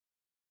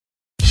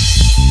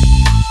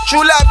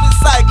True life is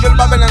cycle,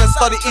 Babylon and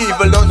study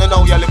evil. Don't you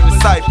know you're living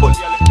disciple.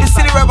 You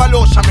see the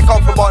revolution, me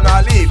come from born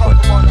all evil.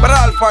 But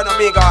Alpha and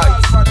Omega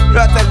guys, you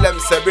tell them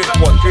say bring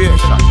forth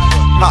creation.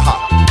 Haha.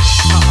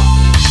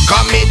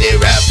 Come in the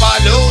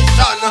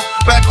revolution,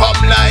 we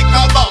come like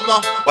a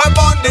bomb. We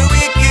burn the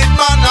wicked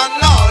man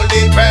and all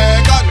the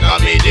pagan.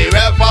 Come in the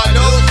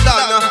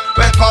revolution,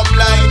 we come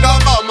like a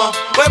bomb.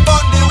 We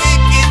burn the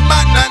wicked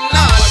man and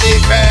all the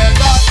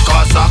pagan.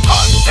 Cause a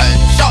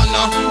contention,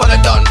 but I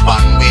done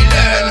pan we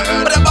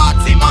learn. But the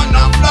body man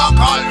and flock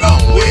all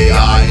round we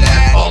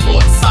island.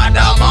 Almost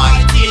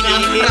Saddamite,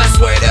 and I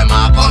swear them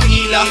are go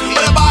healer.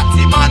 But the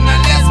body man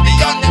and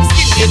lesbian, them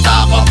skin get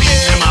up up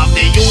here. Them have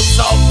the youth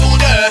of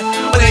today,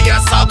 but the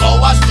years ago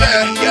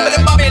astray. But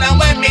the Babylon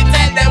when me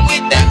tell them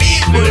with them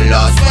evil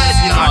lost ways.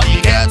 You know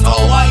you get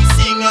how I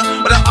sing,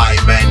 but the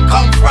high men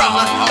come from.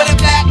 But the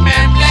black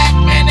men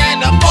and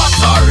the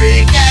Puerto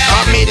Rican.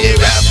 Come in the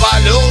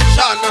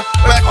revolution,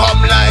 we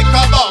come like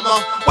a bomb.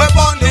 We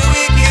burn the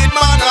wicked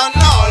man and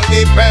all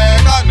the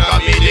pagan.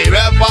 Come in the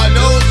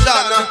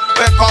revolution,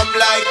 we come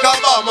like a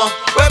bomb.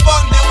 We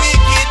burn the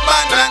wicked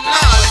man and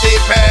all the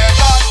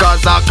pagan.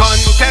 Cause a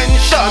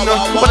contention,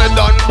 but I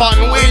done pan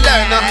we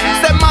learn.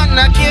 Say man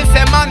a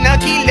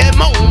kill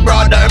them own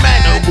brother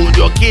man. How good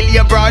you kill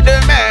your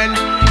brother man?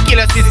 Kill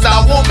a sister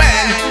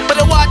woman. But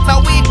the water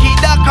wicked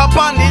duck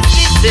upon the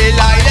city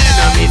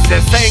island. Me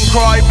say sing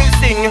cry me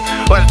sing,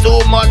 but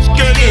too much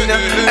killing.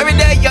 Every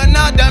day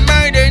another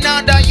murder,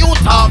 another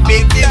youth a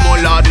victim. Oh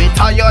Lord we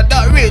tired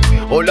of it,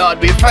 oh Lord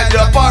we fed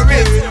up for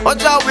it. Oh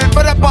Lord we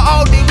fed up for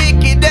all the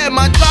wicked them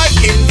a try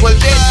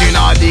infiltrate. You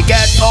know they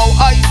get how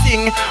I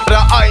sing, but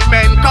the high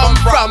men come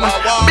from.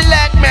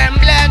 Black men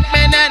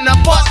and the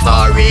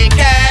Puerto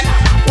Rican.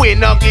 We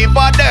no give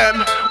a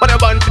them, but a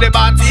bun for the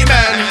body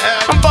man.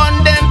 Bun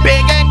them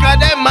big and cause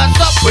them mash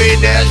up with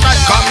their shot.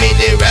 Come in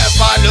the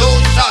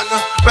revolution,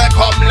 we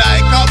come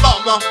like a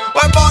bomb.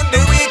 We burn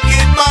the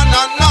wicked man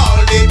and all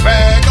the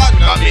pagan.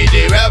 Come in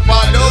the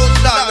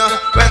revolution,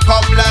 we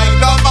come like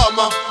a bomb.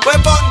 We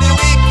burn the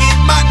wicked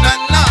man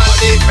and all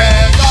the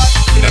pagan.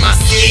 Them a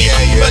see,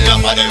 but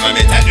enough of them when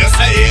me tell you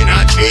say in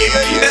a tree.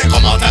 They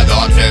come out and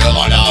don't feel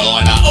all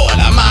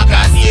the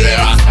magazine.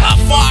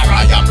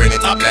 Rastafari, you bring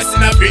it a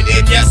blessing and bring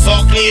it yeah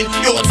so clean.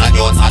 Youths a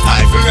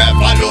time for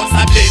revolute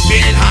and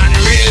living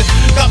unreal.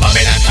 The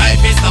Babylon try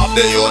to stop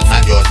the youths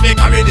and youths me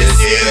carry the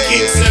seal.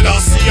 King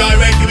Selassie, I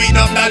reckon we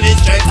up knowledge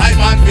straight time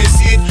and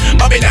visit.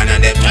 Babylon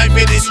and them try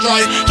to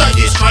destroy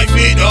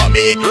me don't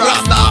me.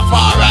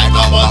 Rastafari,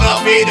 come on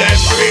up with them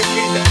free.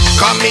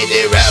 Come in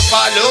the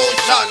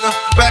revolution,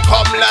 we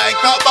come like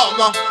a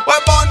bomb. We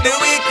burn the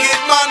wicked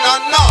man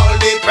and all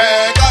the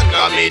pagan.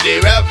 Come in the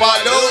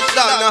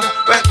revolution,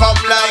 we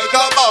come like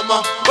a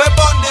bomb. We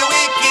burn the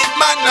wicked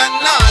man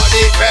and all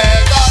the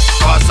pagan.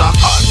 Cause a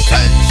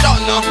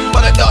contention,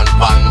 but I done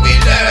pan we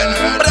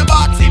learn. But the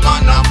body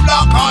man and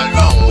flock all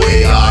round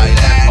we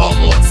island.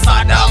 Almost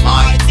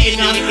Saddamite,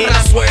 and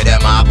I swear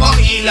them are go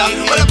healer.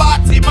 But the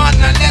body man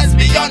and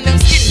lesbian, them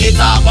skin get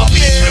up up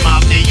here. Them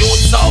have the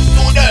youths of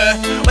today,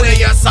 but the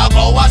years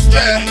ago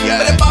astray.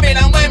 But the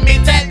Babylon when me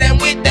tell them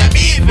with them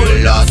evil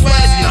lost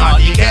ways. You know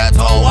you get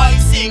how I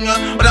sing,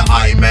 but the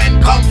high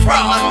men come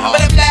from. But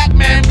the black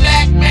men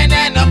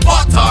and the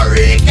Puerto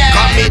Rican.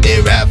 Come in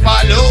the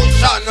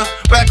revolution,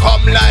 we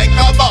come like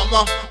a bomb.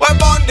 We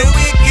burn the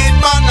wicked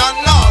man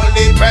and all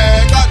the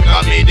pagan.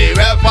 Come in the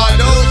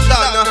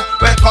revolution,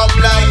 we come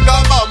like a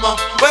bomb.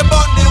 We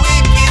burn the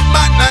wicked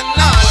man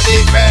and all the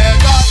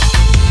pagan.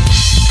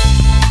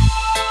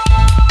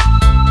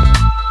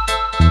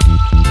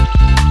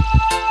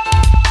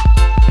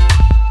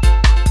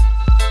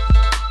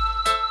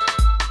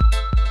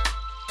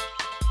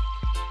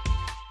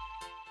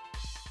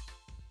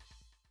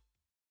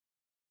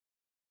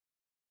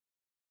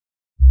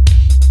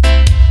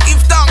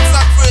 Give thanks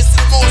and praise to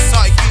the Most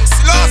High, King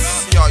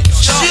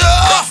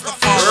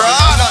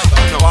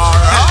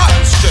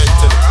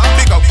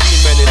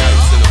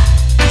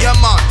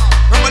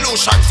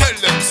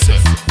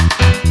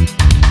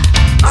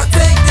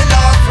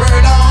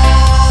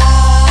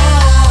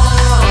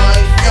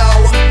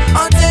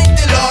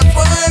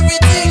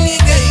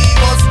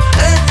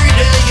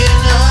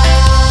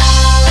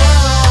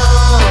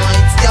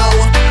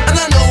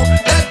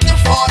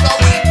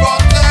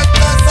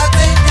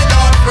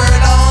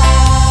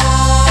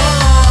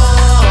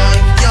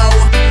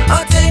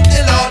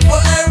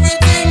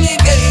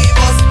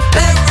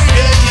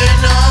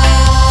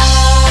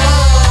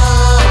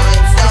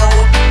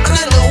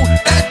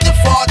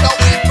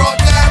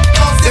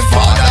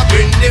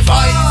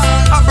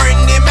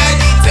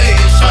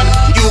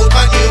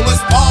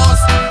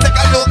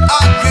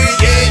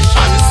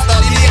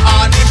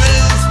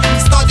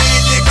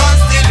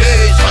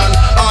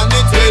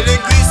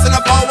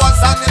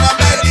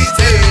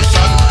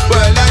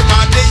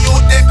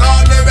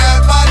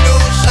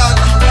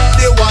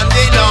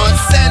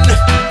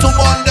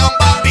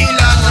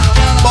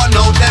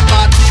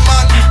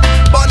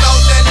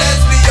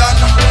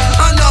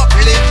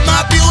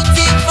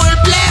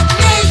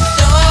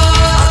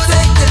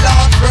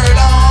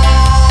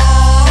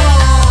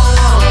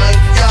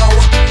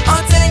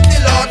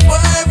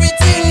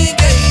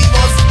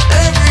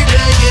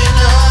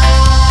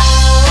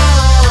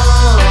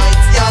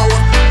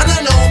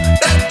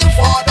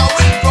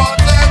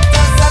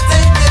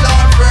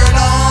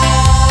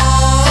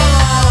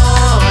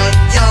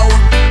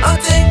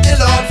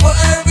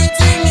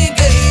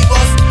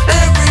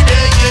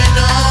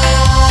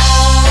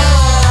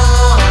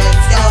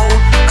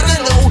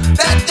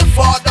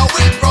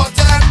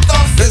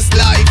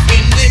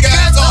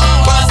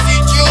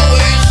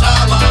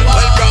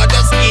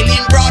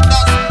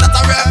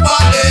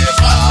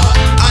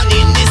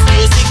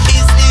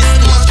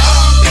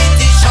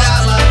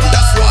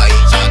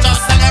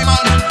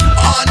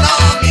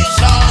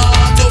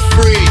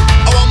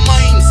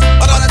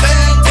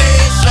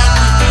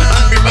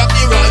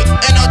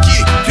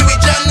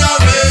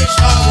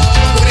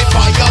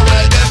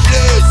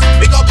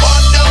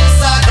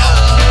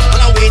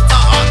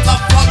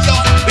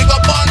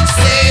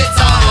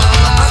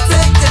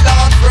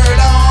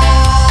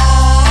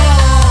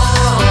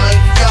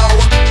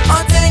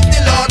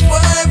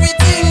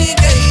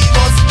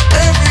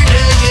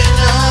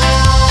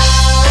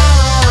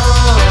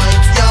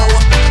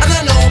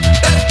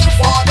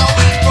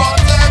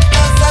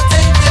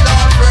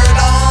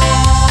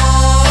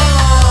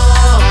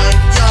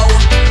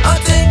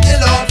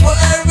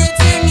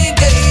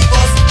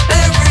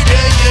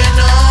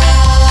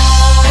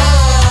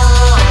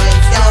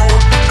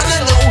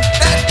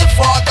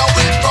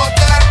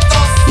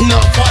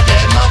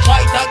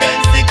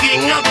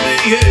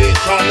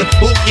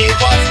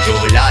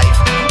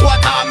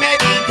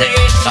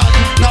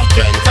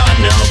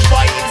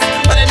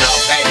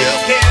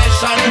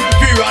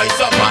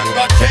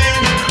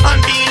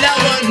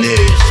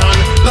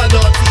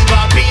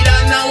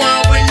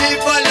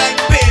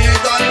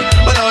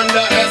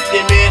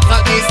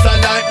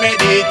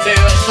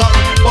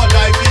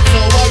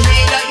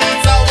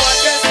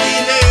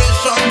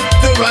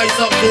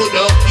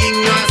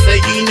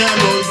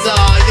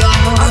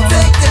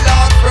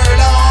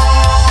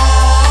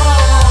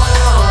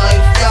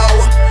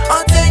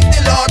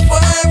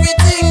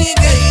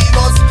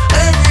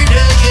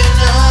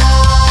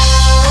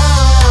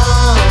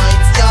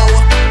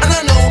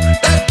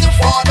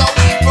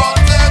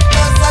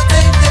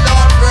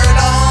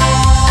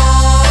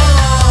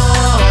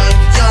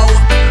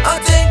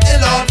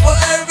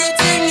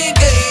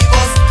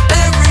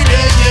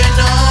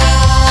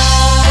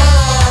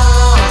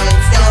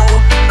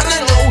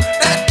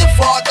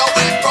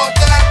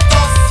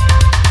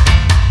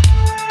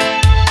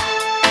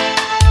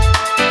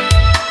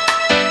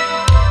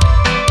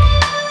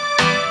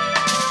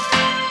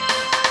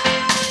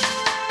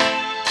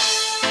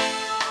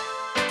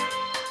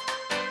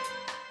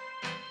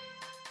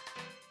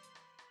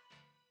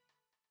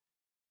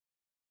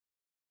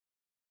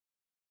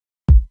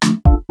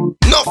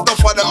Enough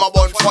of them a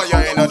burn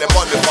fire, you know, they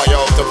burn the fire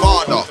out of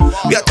order.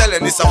 We are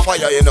telling this a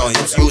fire, you know,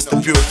 it's used to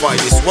purify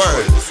this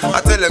world.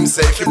 I tell them,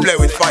 say, if you play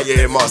with fire,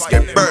 you must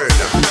get burned.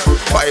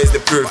 Fire is the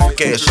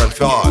purification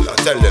for all, I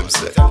tell them,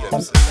 say.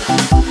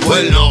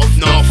 Well,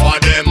 enough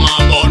of them a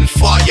burn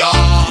fire.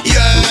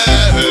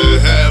 Yeah,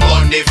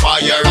 burn the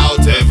fire out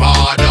of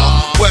order.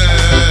 Well,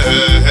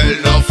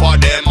 enough of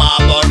them a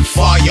burn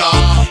fire.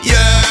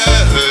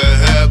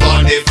 Yeah,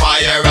 burn the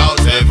fire out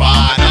of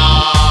order.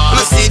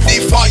 See the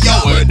fire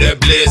where they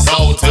blaze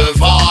out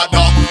of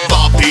order.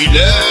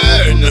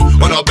 Babylon,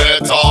 when I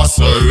better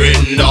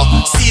surrender.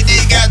 See the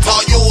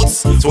ghetto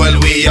youths, well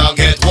we a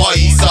get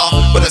wiser.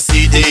 But I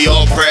see the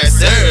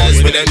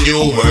oppressors with a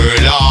new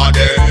world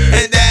order.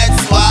 And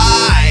that's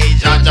why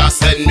Jah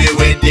send me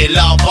with the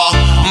lover.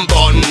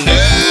 Burn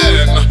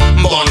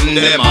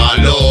them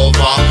all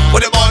over.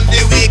 But they burn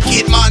the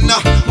wicked man,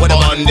 but they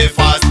burn the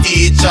fast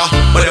teacher,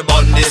 but they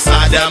burn the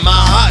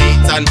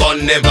sodomite and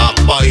burn the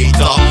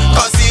backbiter.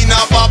 Cause in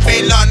a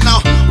Babylon,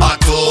 a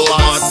too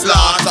much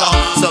slaughter.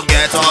 So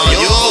get on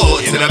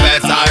youth, you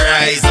better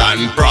rise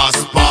and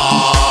prosper.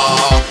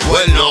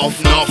 Well,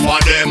 enough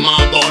of them a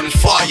burn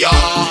fire.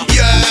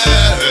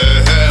 Yeah,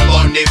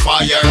 burn the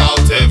fire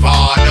out of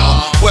order.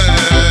 Well,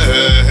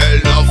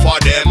 enough of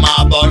them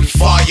a burn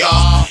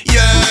fire.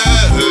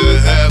 Yeah,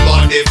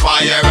 burn the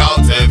fire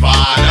out of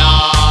order.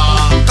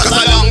 Cause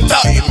a long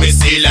time me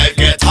see life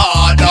get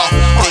harder.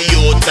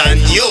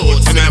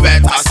 Youth, me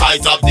better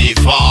sight up the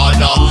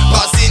father.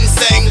 Cause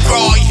insane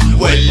cry,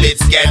 well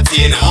it's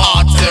getting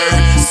hotter.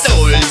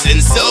 Souls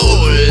and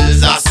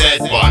souls are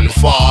set on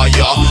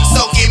fire.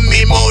 So give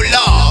me more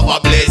love, I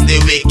blaze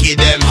the wicked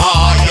them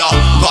higher.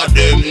 God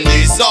them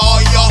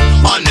desire,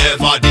 I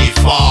never the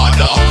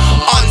father.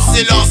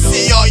 Until I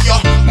see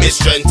me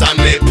strength and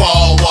me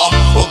power.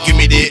 Oh give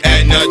me the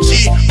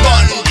energy,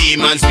 burn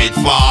demons with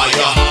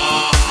fire.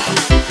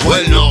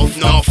 Well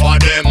enough of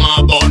them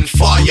a burn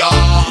fire.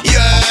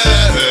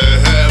 Yeah,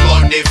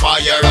 burn the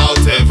fire out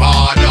of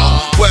order.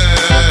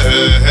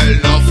 Well,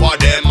 enough of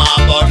them a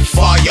burn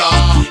fire.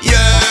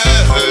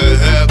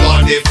 Yeah,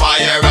 burn the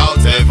fire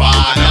out of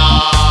order.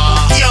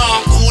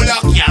 Can't cool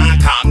up, can't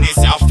calm this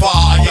a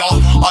fire.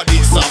 Oh,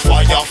 this a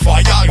fire,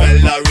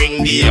 well I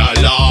ring the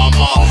alarm.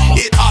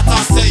 It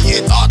hotter, say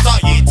it hotter,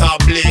 it a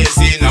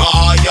blazing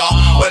higher.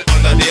 Well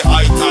under the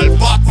idol,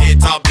 but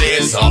it a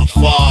blaze of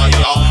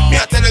fire. Me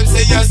a tell them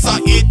say yes,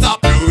 it a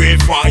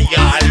purify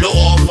all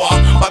over.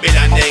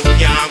 Babylon then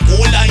can't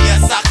cool and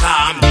yes I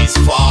calm this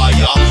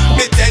fire.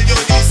 Me tell you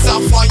this a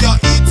fire,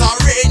 it a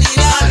raining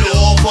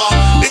all over.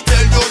 Me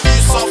tell you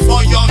this a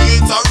fire,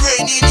 it a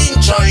raining in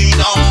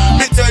China.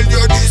 Me tell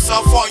you this a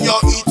fire,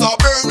 it a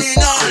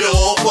burning all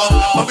over.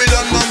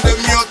 Babylon and them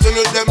here tell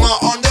you them a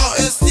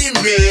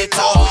underestimate.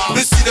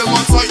 Me see them a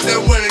fight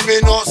them well, me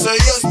not say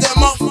yes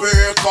them a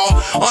faker.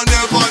 I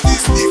never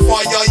this the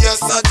fire, yes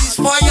this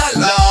fire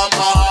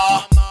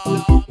llama.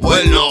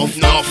 Well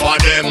enough of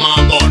them a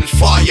burn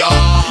fire.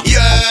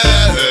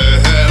 Yeah,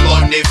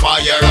 burn the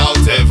fire out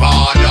of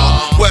order.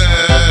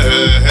 Well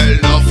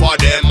enough of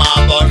them a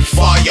burn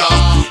fire.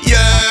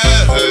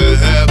 Yeah,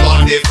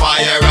 burn the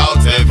fire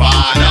out of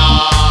order.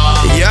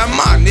 Yeah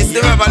man, it's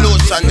the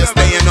revolution just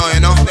there, you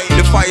know.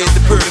 The fire is the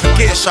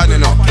purification, you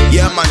know.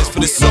 Yeah man, it's for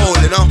the soul,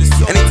 you know.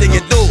 Anything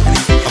you do,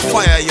 a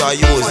fire you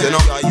use, you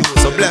know.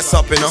 So bless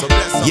up, you know.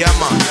 Yeah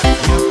man.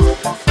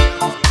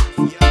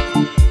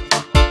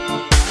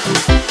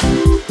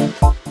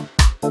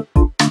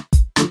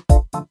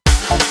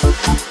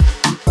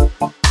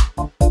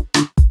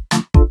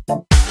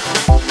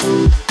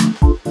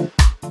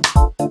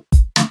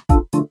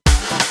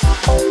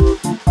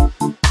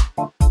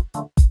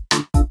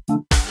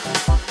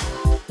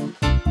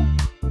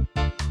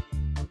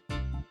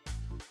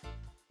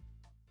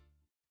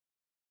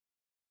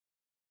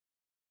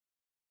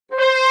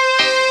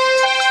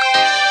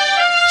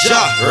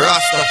 Jah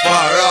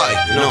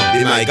Rastafari, you know,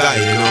 be my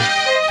guide, you know.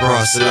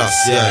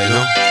 Proselytes, yeah, you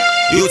know.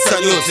 Youths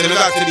and youths, you know,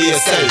 got to be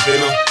yourself, you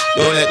know.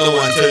 Don't let no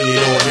one turn you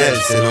no one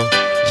else, you know.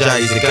 Jah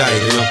is the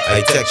guide, you know.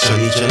 I text on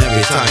each and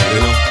every time,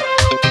 you know.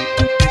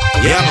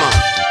 Yeah, man.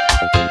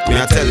 Me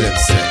I tell them,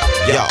 say,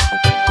 yo.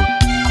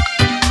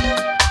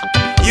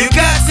 You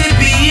got to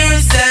be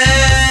yourself.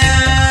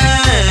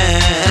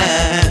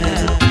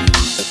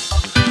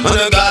 And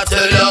you got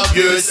to love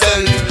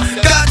yourself.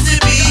 Got to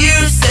be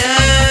yourself.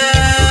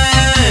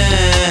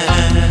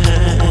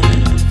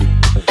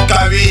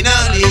 Carry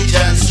knowledge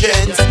and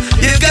strength.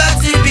 You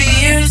got to be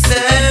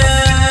yourself.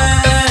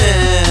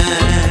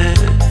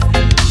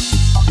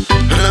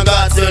 And you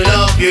got to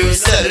love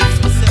yourself.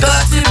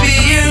 Got to be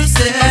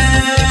yourself.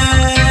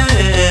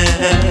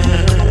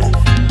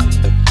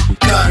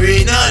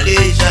 Carry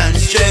knowledge and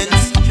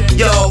strength.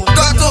 Yo,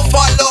 got to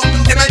follow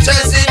the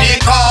messages in the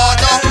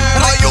corner.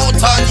 My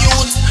youth and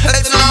youth,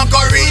 let's not go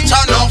reach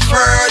and no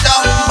further.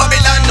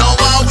 Babylon know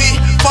how we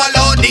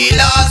follow the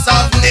laws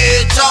of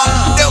nature.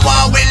 They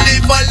want we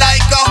live like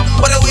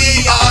but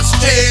we are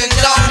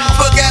stranger.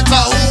 Forget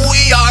who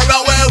we are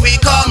and where we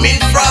coming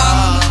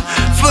from.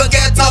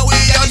 Forget we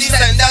are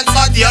descendants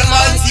of the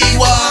Almighty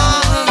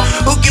One.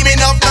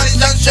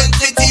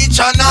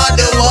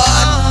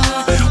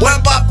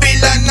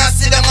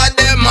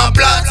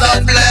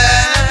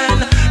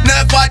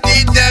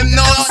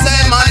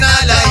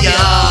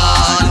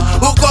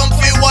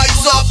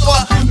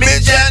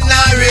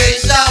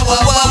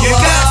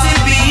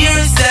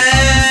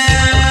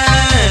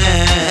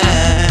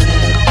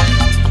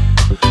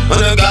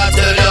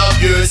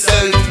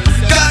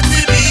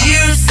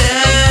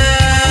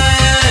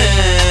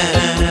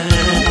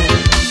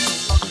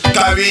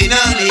 carry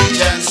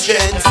knowledge and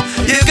strength.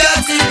 You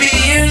got to be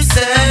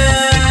yourself.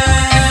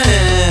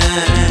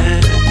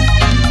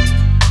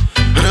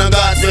 You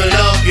got to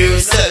love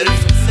yourself.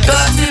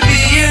 Got to be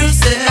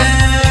yourself.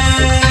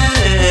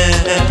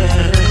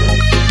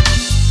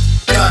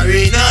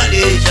 Carry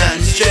knowledge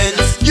and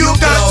strength. You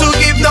got to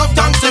give enough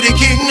thanks to the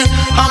king.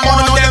 I'm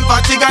one of them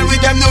fatigue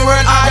with them new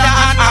world order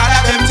and all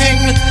of them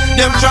thing.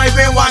 Them try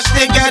brainwash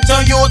the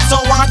ghetto youth, so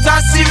what a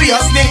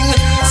serious thing.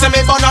 Say me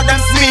one of them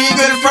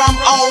smiggle from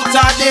out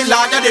of the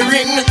Lord of the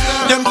Ring.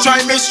 Them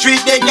try me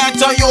street the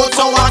ghetto youth,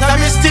 so what a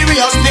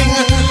mysterious thing.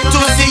 To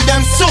see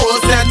them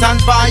souls set on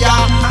fire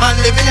and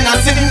living in a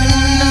sin.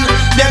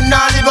 Them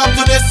not live up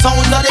to the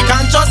sounds of the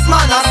conscious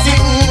man a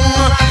sing.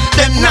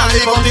 Them not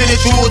live up to the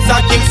truths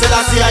that King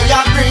Selassie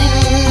I bring.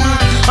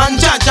 And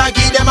Jaja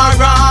give them a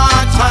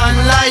wrath and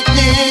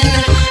lightning,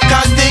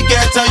 cause the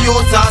ghetto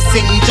youths a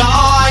sing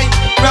joy.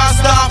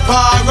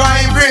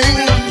 Rastafari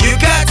bring. You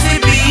got to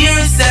be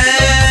yourself.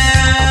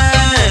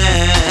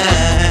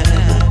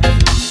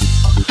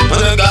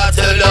 You got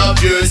to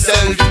love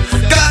yourself.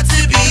 Got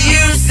to be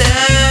yourself.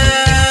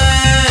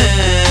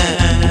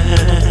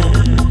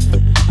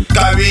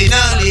 Carry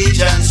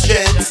knowledge and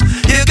strength.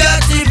 You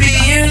got to be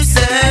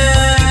yourself.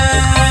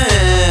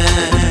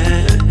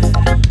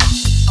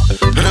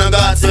 You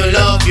got to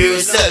love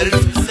yourself.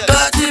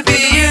 Got to be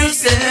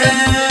yourself.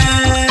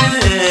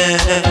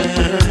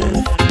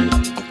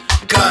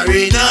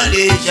 Carry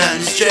knowledge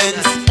and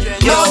strength.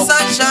 Your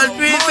son shall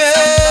prevail.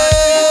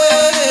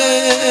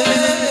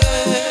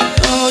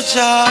 Oh,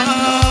 child.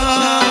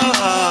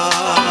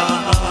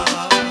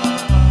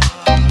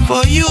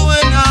 For you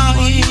and I,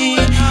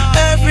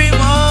 everyone.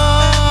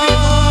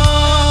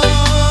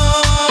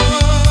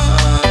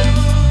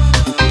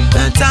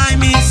 The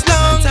time is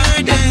longer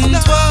than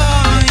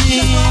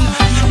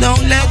twine.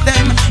 Don't let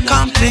them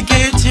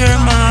complicate your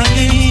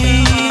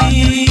mind.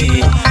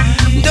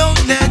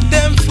 Don't let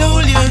them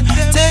fool you.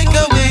 Take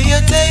away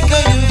your faith.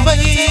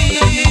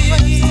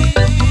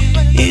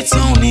 It's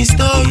only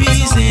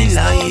stories in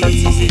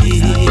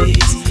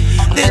lies.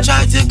 They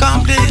try to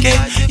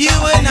complicate you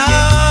and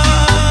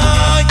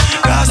I.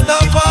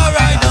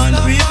 Rastafari don't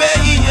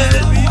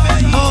prevail.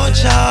 Oh,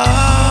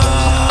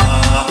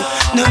 child,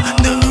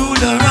 the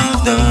ruler of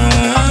the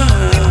earth.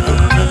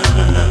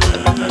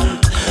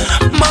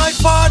 My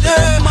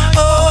father,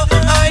 oh,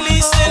 I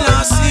listen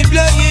as he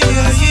plays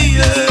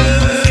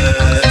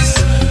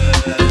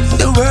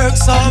the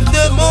works of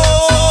the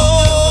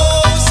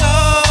Most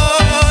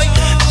High.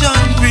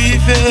 John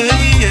prevail.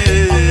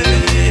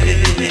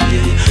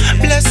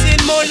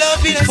 Blessing, more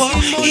loving for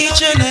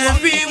each and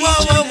every one.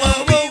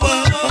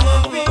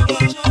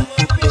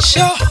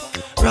 Sure,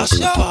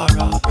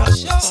 Rastafari,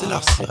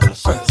 Selassie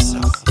first.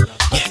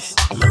 Yes,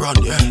 I'm around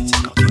the earth.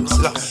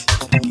 Selassie.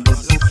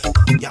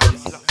 Yeah.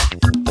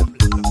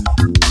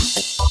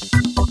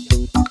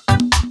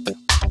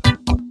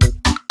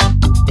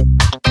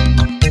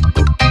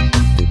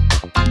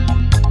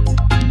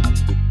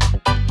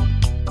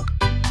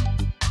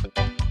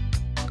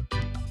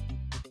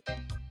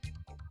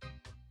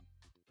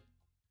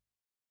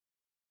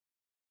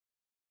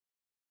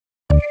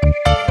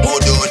 Who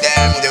do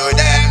them, do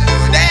them, do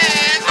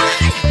them.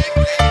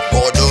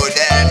 Who do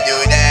them, do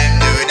them,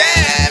 do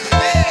them.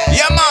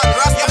 Yeah man,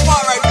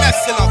 Rastafari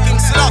blessing up King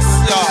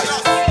Selassie.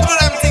 Who do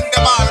them think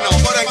them are now?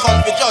 But then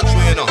come to judge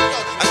me, you know.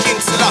 And King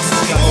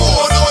Selassie. Who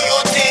do you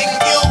think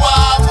you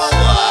are?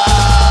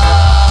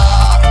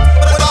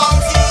 But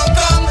about you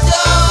come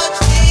judge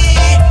me.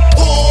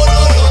 Who do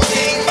you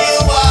think you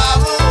are?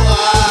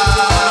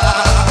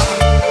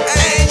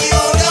 And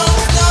you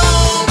don't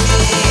know me.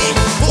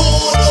 Who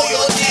do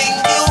you think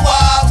you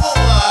are?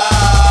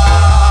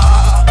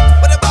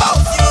 But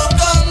about you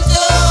come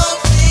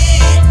judge me.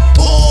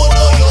 Who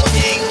do you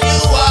think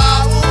you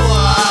are?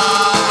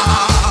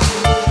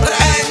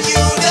 And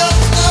you don't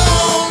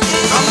know me.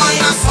 I'm on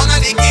the son of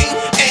the king.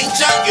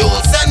 Ancient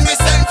youth send me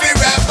send for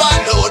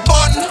revolute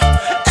bun.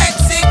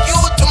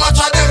 Execute too much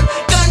of them.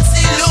 Don't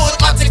see loot,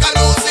 matic and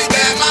lose with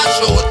them and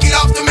shoot. Kill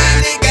off too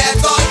many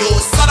ghetto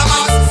youth.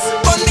 Sodomas,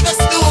 gun niggas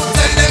loot.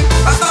 Tell them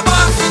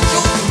Rastafari in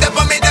you. Dep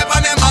on me, dep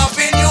on them off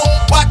in you.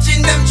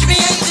 Watching them Jimmy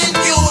engine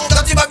you.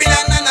 Dirty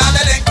Babylon and all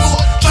of them crew.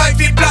 Try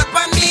to plot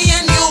by me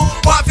and you.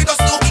 Want to go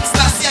slew King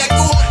Selassie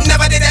crew.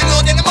 Never did I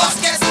know them the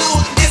must get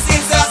slew. This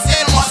King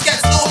Selassie the must get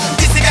slew.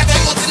 This is ghetto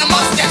youth in the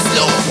must get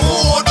slew.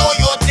 Who do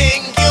you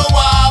think you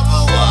are?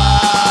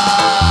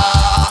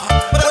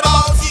 But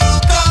about you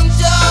come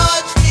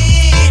judge me.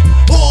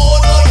 Who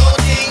do you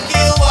think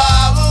you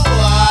are?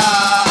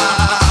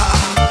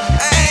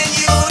 And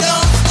you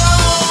don't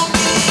know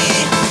me.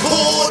 Who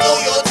do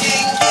you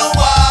think you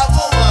are?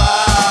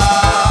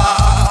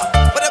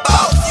 But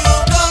about you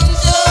come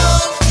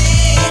judge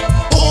me.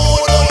 Who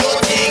do you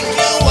think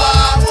you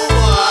are?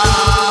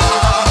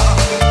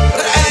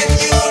 And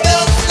you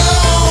don't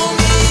know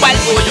me. Well,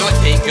 who you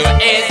think you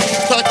is?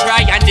 So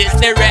try and this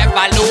the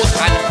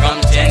revolution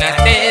from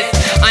Genesis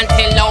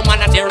until now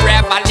man of the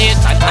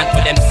revelation and to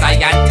them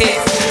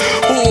scientists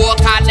who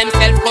call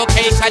themselves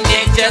Caucasian.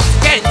 They just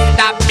can't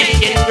stop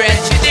being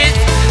prejudiced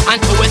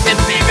and to us them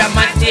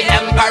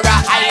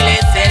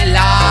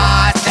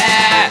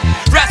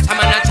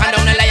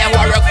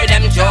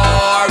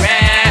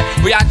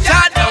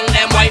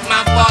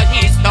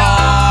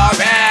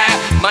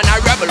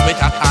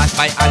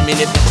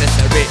mean if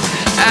necessary.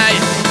 Hey.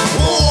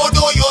 Who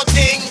do you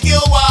think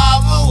you are?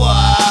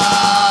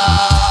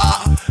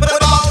 But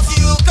about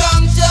you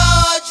come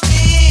judge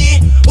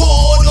me. Who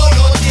do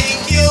you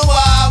think you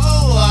are?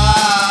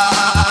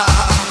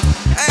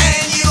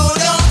 And you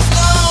don't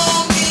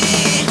know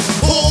me.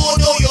 Who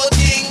do you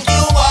think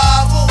you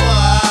are?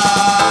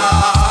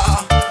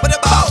 But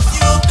about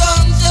you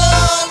come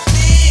judge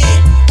me.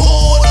 Who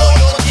do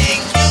you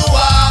think you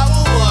are?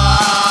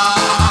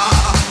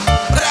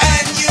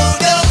 And you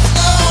don't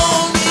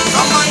know me.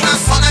 Come on, the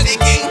son of the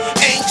king,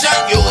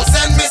 ancient you.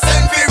 Send me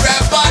for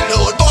rebel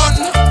load bun.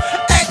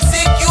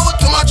 Execute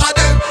too much of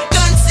them.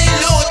 Don't see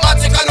load,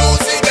 matic and who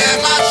see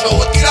them a show.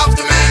 Kill off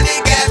too many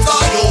ghetto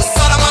youth.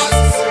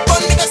 Solomons,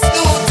 bun niggas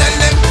do. Tell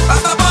them,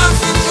 Rasta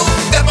passing through.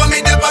 Dep on me,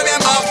 them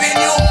off in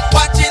you.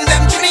 Watching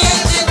them through the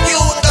engine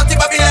view. Dirty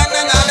Babylon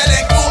and all of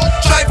them crew.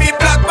 Try be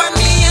black by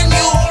me and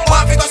you.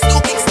 One figure stu,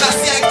 kicks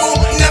last year crew.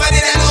 Never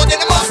did I know that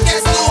the must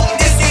get do.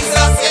 This thing's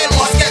last year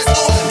must get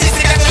do. This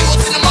thing that the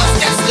youth in the must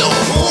get do.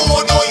 Who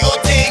do you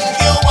think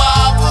you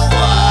are?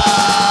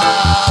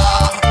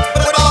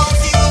 But about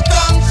you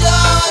come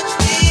judge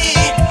me.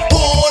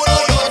 Who do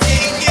you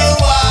think you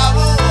are?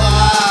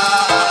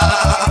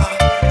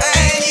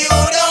 And you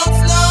don't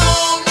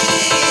know me.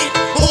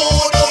 Who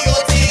do you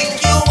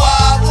think you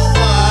are?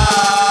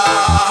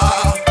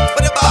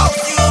 But about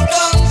you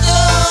come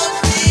judge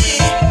me.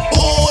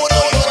 Who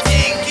do you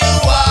think you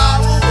are?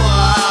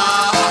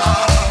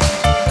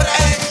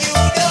 And you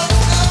don't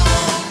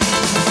know me.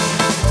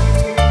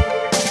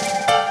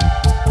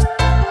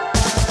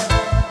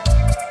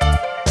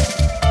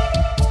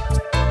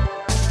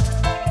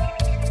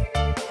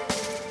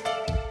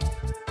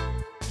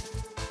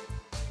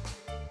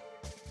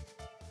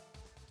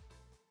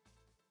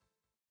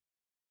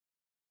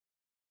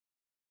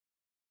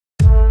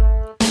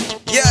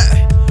 Yeah,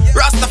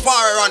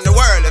 Rastafari around the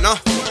world, you know.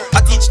 I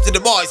teach to the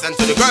boys and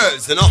to the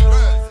girls, you know.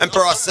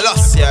 Emperor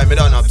Selassie, yeah, me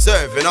don't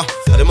observe, you know.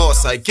 The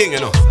Most High King, you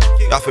know.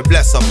 You have to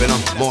bless up, you know,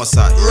 Most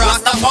High.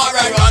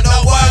 Rastafari run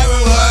the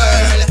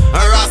world.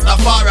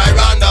 Rastafari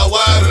run the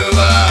world.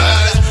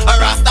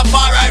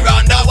 Rastafari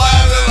run the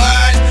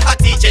world. I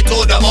teach it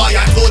to the boy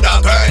and to the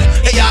girl.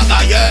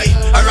 Yaga yay.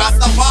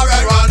 Rastafari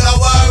run the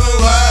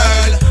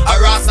world.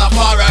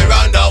 Rastafari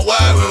run the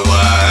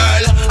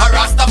world.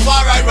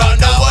 Rastafari run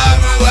the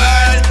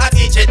world. I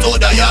teach it to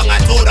the young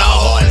and to the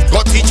old.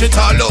 Go teach it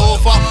all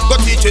over. Go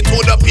teach it to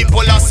the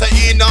people I say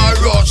in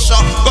Russia.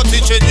 Go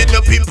teach it to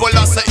the people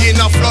I say in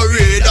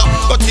Florida.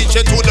 Go teach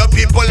it to the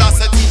people I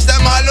say teach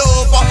them all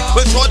over.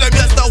 We show them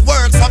yes the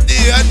works of the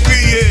head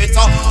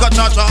creator. God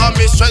Jaja have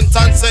me strength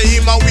and say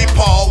him and we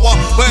power.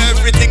 Where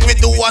everything we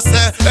do I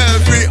say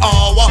every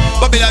hour.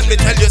 Babylon me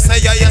tell you say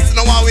yeah yes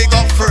now we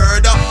go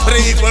further. But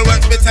the evil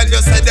works me tell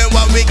you say then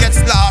when we get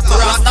slaughtered.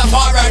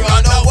 Rastafari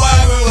run the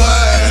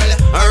world.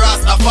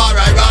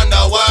 Rastafari run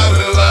the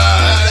world.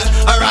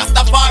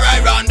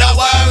 Rastafari run the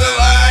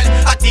world.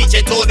 I teach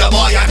it to the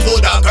boy and to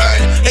the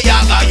girl.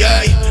 Yaga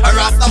yay.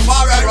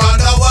 Rastafari run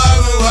the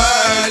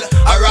world.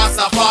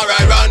 Rastafari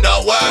run the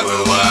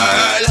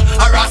world.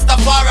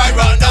 Rastafari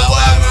run the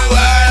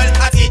world.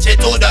 I teach it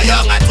to the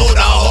young and to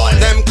the old.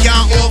 Them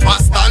can't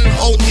overstand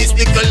how this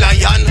little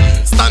lion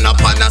stand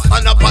up on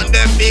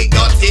them big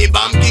dirty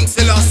bomb. King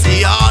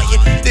Selassie,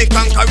 the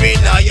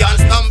conquering lion.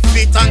 Stand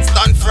fit and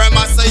stand firm.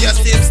 I say yes,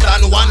 him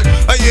stand one.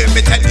 I hear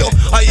me tell you,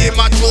 I am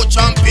a true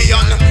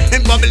champion.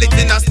 In bubble it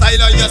in a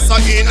style, yes, I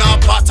in a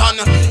pattern.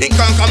 In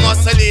conquer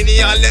Mussolini,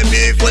 and them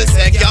evil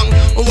say young.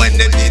 When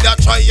them did a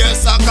try,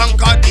 yes, I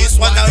conquer this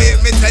one. I hear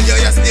me tell you,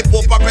 yes, the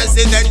Pope a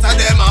president and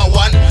them are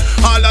one.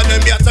 All of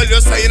them here tell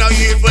you, say in a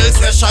evil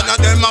session. And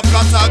them a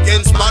plot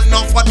against man,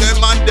 not for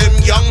them and them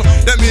young.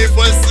 Them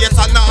evil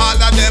Satan, all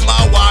of them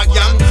are one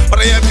young. But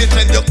I hear me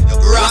tell you,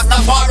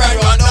 Rastafari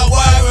run the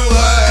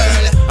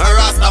world.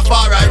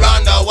 Rastafari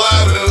run the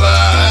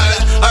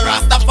world.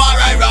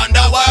 Rastafari run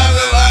the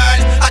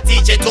world. I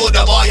teach it to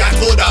the boy and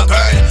to the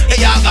girl.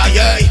 Yaga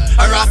yay.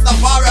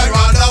 Rastafari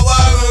run the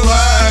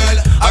world.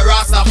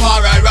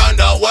 Rastafari run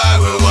the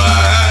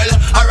world.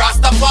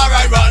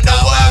 Rastafari run the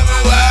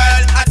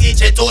world. I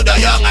teach it to the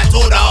young and to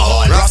the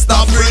old.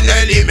 Rasta bring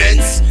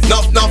elements,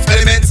 enough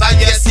elements, and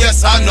yes,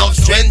 enough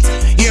strength.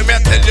 Hear me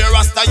tell you,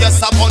 Rasta, yes,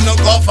 upon the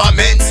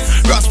government.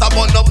 Rasta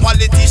upon the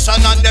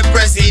politician and the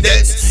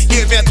presidents.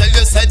 Hear me tell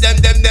you, say them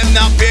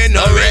not pay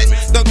no rent.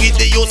 Don't give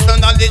the youth no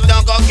knowledge,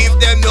 don't go give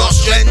them no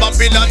strength.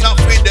 Babylon not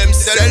free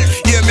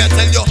themselves. Hear me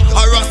tell you,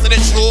 a Rasta the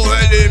true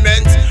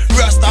element.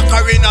 Rasta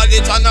carry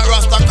knowledge and a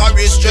Rasta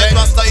carry strength.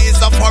 Rasta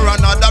is a for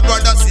another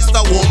brother,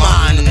 sister,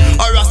 woman.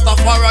 A Rasta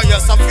for a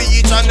yes, a for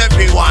each and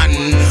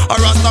everyone. A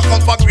Rasta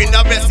come for bring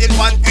the blessing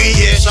on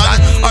creation.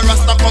 A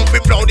Rasta come for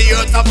plow the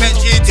earth of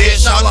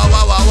vegetation.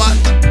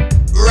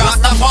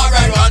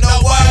 Rastafari run the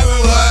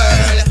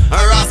world.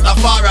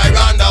 Rastafari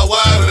run the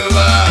world.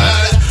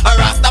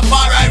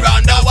 Rastafari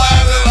run the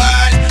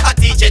world. I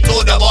teach it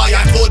to the boy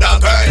and to the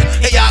girl.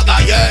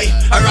 Yaga yay.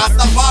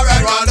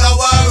 Rastafari run the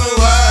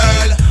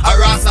world.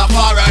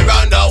 Rastafari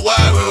run the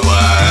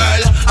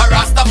world.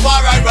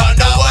 Rastafari run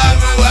the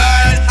world.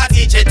 I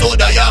teach it to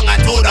the young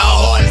and to the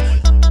old.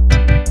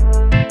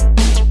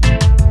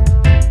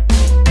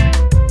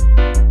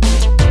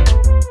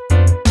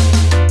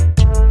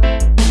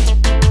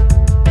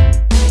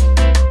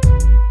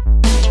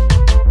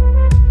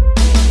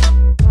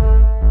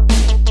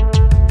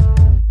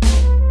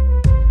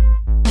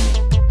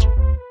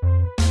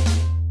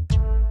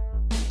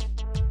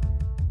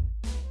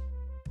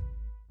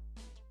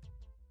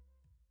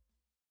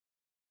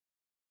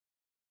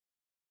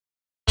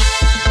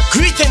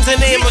 the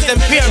name of the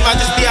Imperial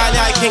Majesty and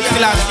I King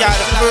Selassie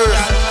the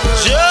first.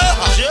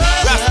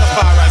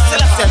 Rastafari,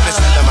 Selassie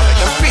blessing them and make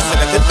them free so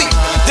they can be.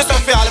 Just don't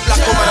feel all the black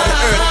woman on the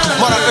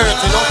earth, Mother Earth,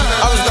 you know.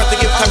 I was got to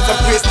give thanks and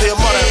praise to your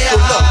mother and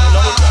good love, you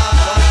know.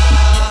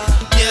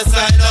 Yes,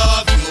 I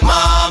love you,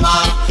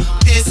 mama.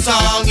 This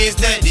song is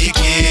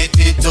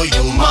dedicated to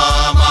you,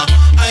 mama.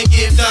 I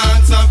give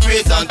thanks and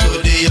praise unto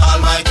the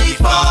Almighty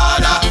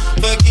Father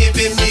for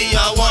giving me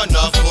a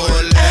wonderful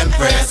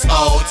empress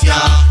out, yeah.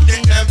 The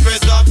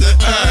empress of the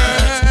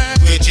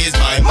earth, which is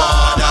my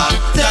mother,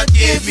 that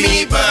gave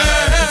me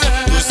birth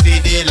to see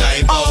the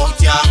life out,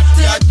 yeah.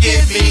 That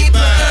gave me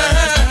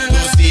birth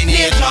to see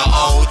nature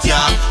out,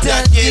 yeah.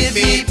 That gave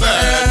me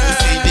birth to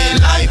see the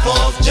life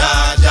of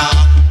Jaja.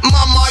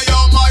 Mama,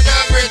 you're my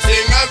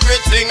everything,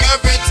 everything,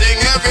 everything,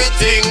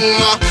 everything.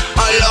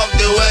 I love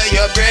the way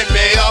you bring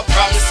me up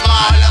from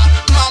small.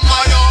 Mama,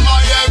 you're my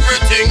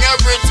everything,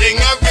 everything,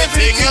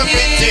 everything,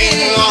 everything.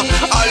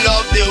 I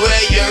love the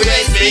way you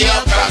raise me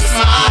up from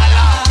small.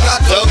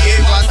 Got to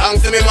give a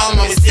thanks to me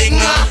mama, me sing.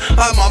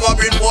 And mama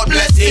bring forth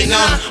blessing.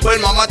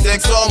 When mama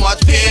takes so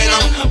much pain.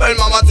 When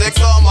mama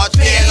takes so much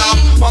pain.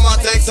 Mama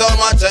takes so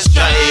much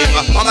strive.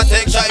 Mama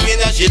takes strive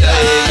in her she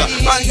life.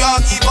 Man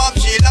can't give up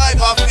she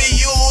life of the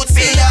youth.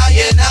 See ya,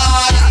 you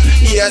know.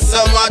 Yes,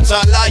 so much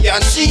a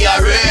lion she a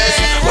race.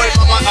 When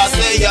mama I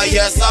say ya,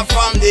 yes,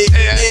 from the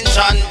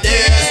ancient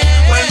days.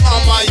 When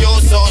mama you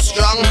so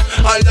strong,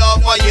 I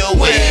love how you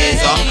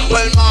ways.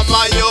 When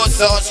mama you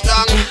so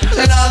strong,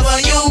 I love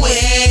how you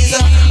ways.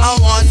 I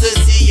want to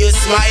see you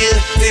smile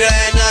till the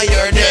end of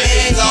your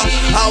days.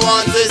 I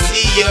want to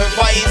see your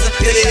face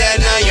till the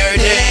end of your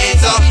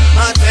days.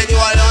 I tell you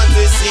I want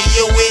to see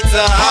you with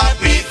a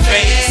happy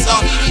face.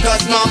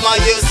 Cause mama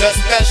you so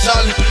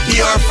special,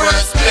 your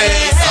first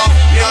place.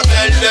 You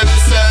tell them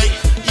say,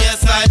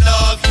 yes I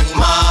love you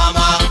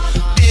mama.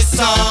 This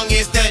song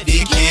is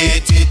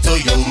dedicated to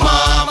you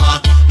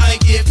mama. I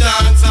give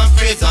thanks and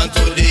praise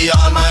unto the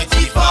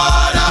Almighty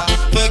Father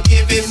for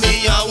giving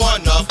me a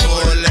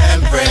wonderful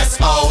empress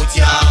out,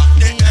 yeah.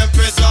 The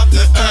empress of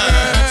the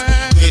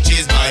earth, which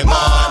is my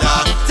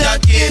mother,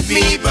 that gave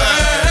me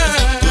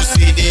birth to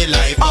see the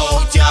life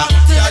out, yeah.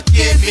 That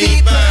gave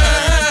me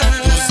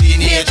birth to see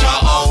nature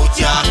out,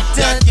 yeah.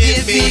 That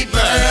gave me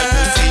birth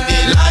to see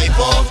the life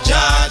of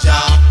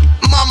Jaja.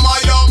 Mama,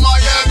 you're my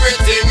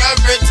everything,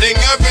 everything,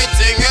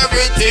 everything,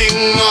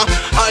 everything.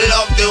 I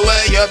love the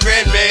way you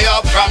bring me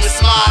up from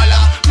small.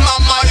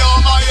 Mama,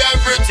 you're my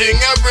everything,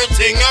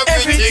 everything,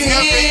 everything,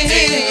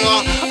 everything.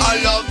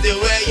 I love the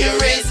way you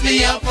raise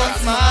me up from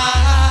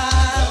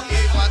small.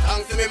 Give a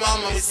thanks to me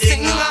mama, me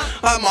sing.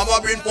 Mama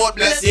bring forth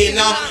blessing.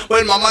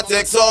 When mama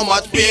takes so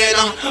much pain.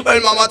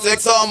 When mama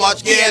takes so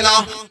much gain.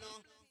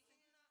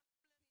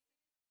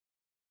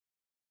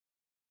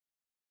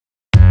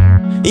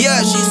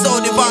 Yeah, she's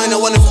so divine,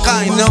 one of a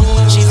kind, no?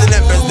 She's an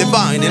empress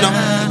divine, you know?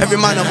 Every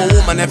man of a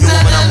woman, every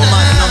woman of a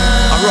man, you know?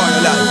 A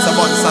royal lights, a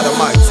bunch of the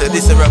mic, say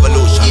this is a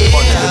revolution, yeah.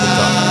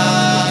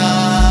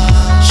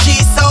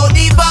 She's so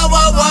divine,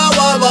 wah, wah,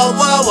 wah, wah,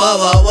 wah,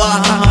 wah,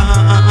 wah.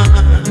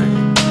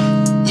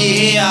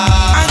 Yeah,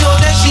 I know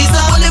that she's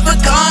a one of a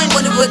kind,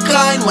 one of a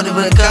kind, one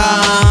of a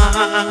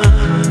kind.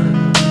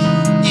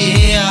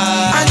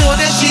 Yeah, I know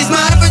that she's my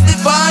empress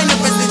divine,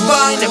 empress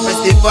divine, empress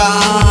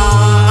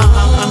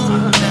divine.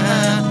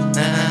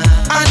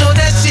 I know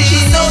that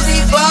she's so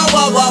divine,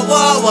 wah, wah,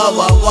 wah, wah,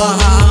 wah, wah.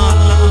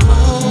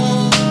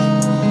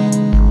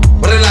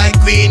 But like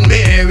Queen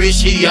Mary,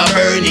 she a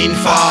burning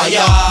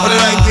fire. But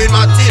like Queen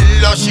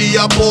Matilda, she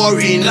a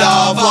pouring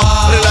lava.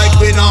 But like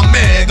Queen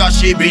Omega,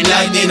 she bring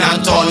lightning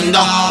and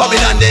thunder.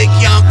 Babylon they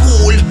can't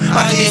cool,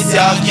 and this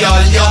a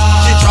girl, yeah.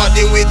 She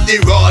trodden with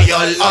the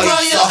royal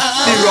ice,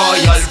 the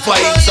royal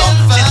fighter.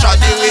 She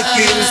trodden with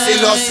King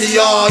Selassie,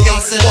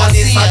 one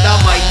is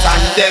Adamite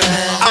and them,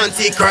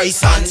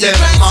 Antichrist and them.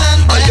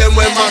 And them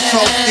when mash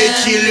up the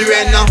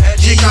children.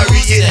 She carry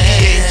it the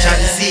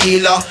ancient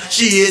seal.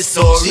 She is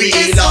so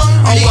real,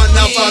 a one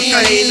of a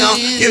kind.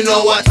 You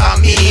know what I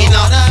mean?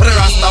 But the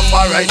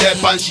Rastafari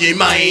deep and she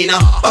mine.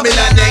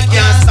 Babylon they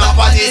can't stop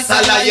her. This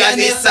a lion,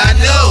 this a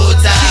no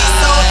time. She's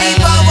so deep,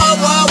 wah, wah,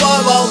 wah,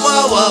 wah,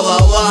 wah,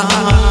 wah, wah.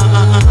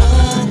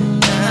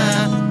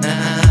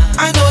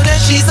 I know that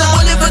she's a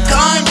one of a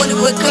kind, one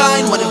of a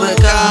kind, one of a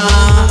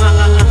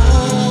kind.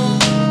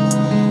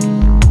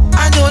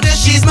 I know that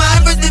she's my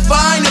empress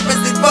divine,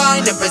 empress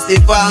divine, empress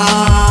divine.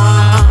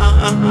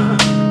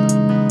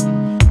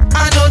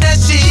 I know that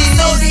she's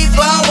so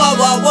divine, wah,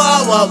 wah,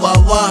 wah, wah, wah,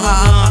 wah.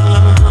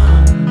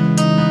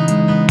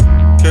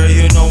 Girl,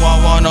 you know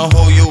I wanna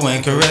hold you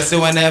and caress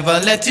you and never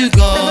let you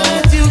go.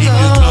 Keep you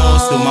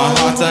close to my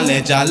heart and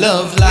let your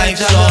love life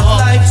show.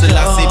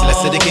 Selassie,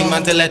 blessed the king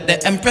man to let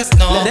the empress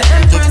know.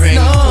 To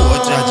bring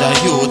forth Jaja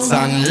youths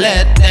and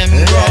let them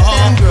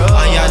grow.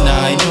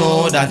 I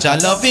know that your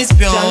love is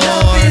pure.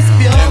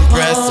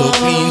 Empress so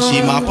clean,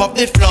 she mop up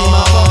the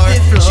floor.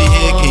 She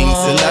hear King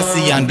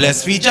Selassie and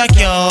bless free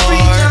Jackyard.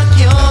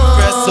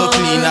 Empress so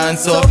clean and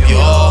so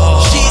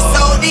pure. She's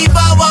so deep,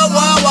 wah, wah,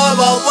 wah, wah,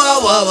 wah,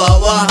 wah, wah,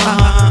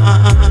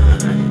 wah.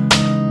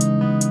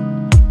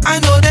 I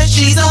know that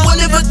She's a one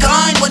of a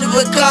kind, one of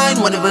a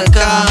kind, one of a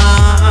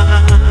kind.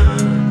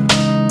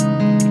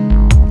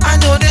 I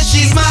know that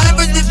she's my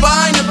empress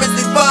divine, empress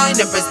divine,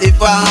 empress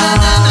divine.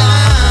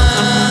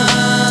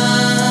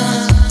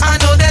 I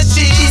know that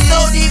she's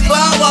so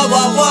divine, wah,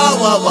 wah, wah,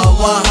 wah, wah,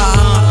 wah.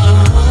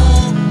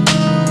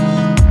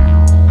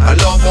 I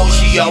love how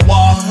she a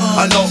walk,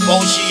 I love how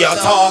she a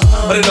talk,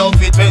 but I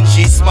love it when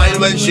she smile,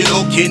 when she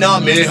looking at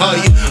me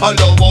high. I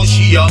love how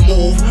she a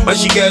move, when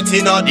she get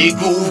in a the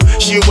groove.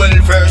 She well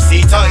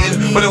versatile,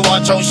 but I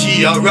watch how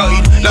she a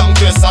ride. Long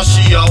dress as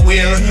she a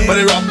wear, but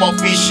I wrap up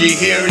fishy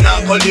hair.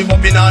 Not gonna live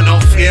up in a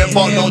no fear,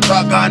 but no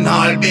dragon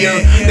all beer.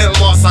 Them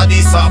must a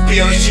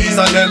disappear, she's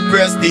an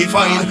empress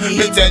divine.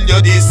 Me tell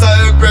you this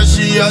empress,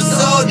 she a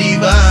so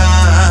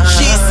divine.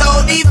 She's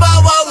so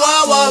divine, wah,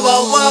 wah, wah,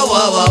 wah, wah,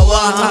 wah, wah,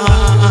 wah.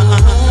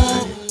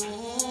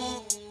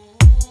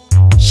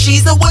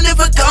 She's a one of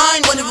a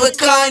kind, one of a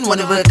kind, one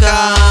of a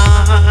kind.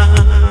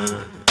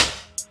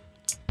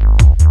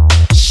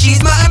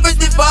 She's my empress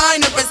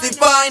divine, empress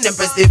divine,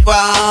 empress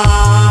divine.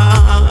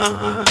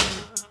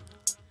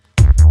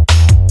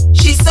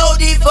 She's so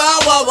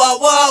divine, wah, wah,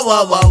 wah,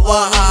 wah, wah,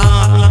 wah.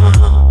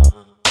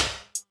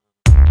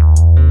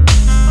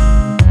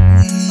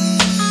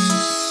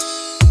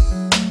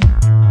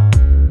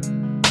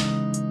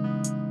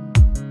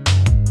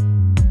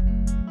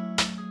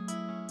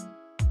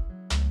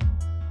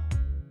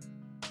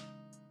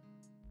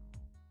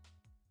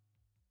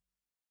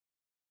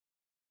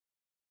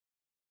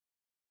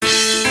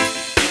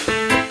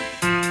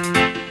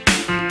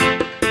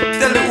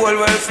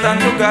 Stand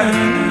to God,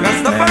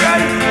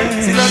 Rastafari,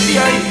 still on the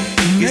eye,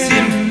 you see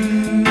him,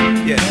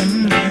 yeah.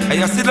 I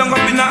still don't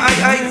up in the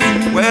eye,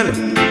 well,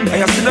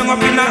 I still don't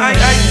up in the eye,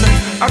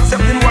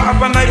 accepting what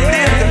happened I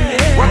did,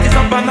 what is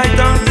up and I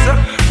dance,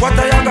 what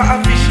I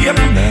got appreciate,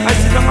 I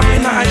still don't up in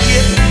the eye,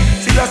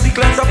 still I see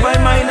cleanse up my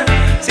mind,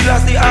 still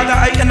I see all the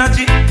high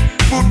energy,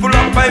 food pull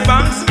up by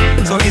banks,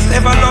 so it's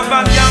ever love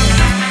and young,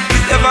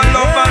 it's ever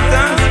love and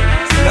dance,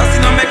 still I see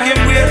no make him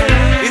weird,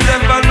 it's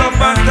ever love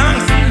and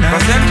dance.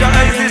 Passenger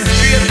eyes is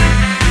straight.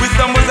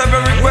 Wisdom was ever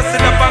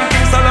requested upon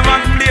King Solomon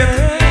plate.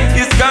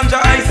 His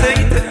ganja I say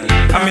it.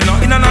 I mean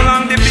not in an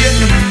long debate.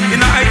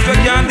 In a eyes we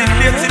can't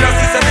deflate. See that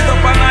she set it up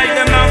and I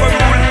them now go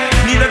rule.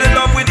 Neither the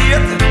love with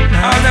it.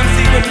 All them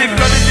secretly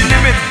flooded the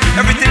limit.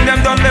 Everything them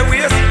done their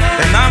ways.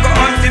 Then now go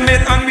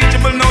ultimate,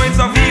 unreachable knowings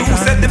of he who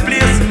set the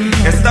place.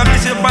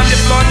 Establish upon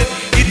the flood.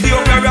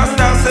 Ethiopia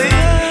Rasta say it.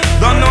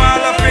 Don't know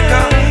all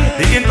Africa.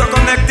 The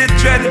interconnected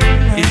thread.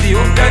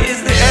 Ethiopia is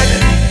the head.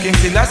 King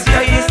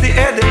Selassie is the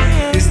head.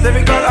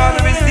 Historical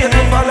order is state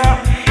to follow.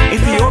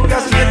 Ethiopia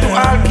straight to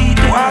all key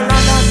to all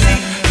Anansi.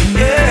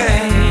 Yeah.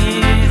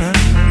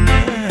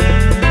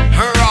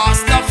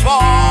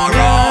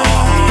 Rastafari,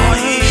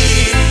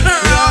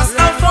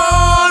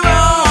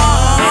 Rastafari,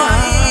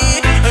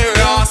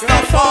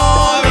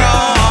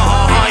 Rastafari,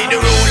 the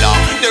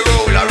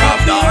ruler of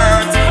the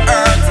earth,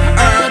 earth,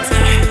 earth.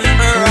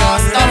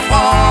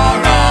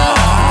 Rastafari.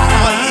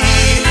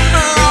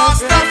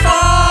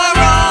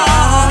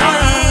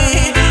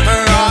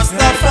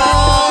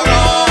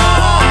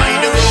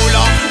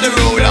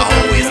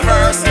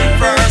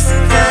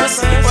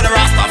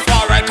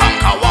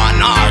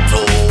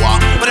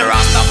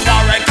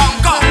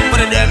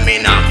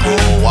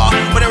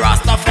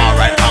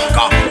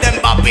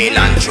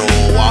 And true,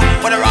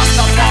 but the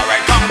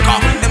Rastafari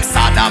conquer them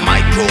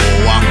sodomite crew.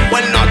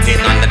 Well,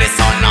 nothing under the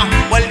sun,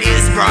 well,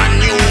 it's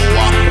brand new.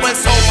 Well,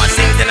 so much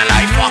things in a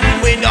life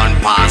we done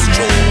pass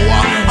through.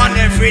 And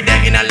every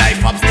day in a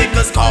life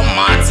obstacles come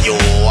at you.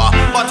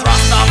 But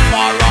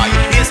Rastafari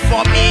is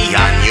for me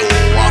and you.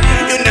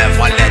 You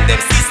never let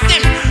them system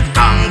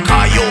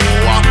conquer you.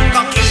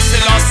 King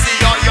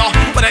Selassie,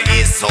 but it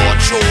is so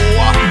true.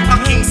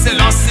 King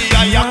Selassie,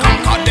 you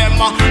conquer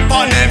them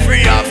on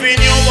every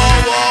avenue.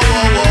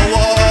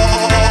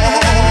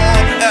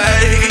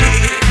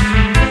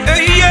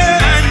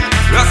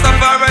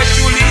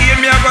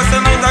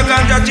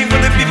 Ganja for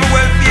the people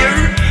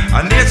welfare.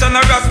 A nation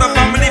of Rasta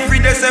family free.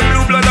 They say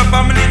blue blood a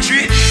family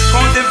tree.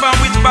 Counting from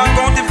which back,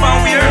 counting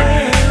from where.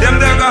 Them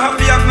they gonna have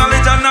to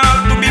acknowledge and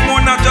all to be more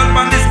natural.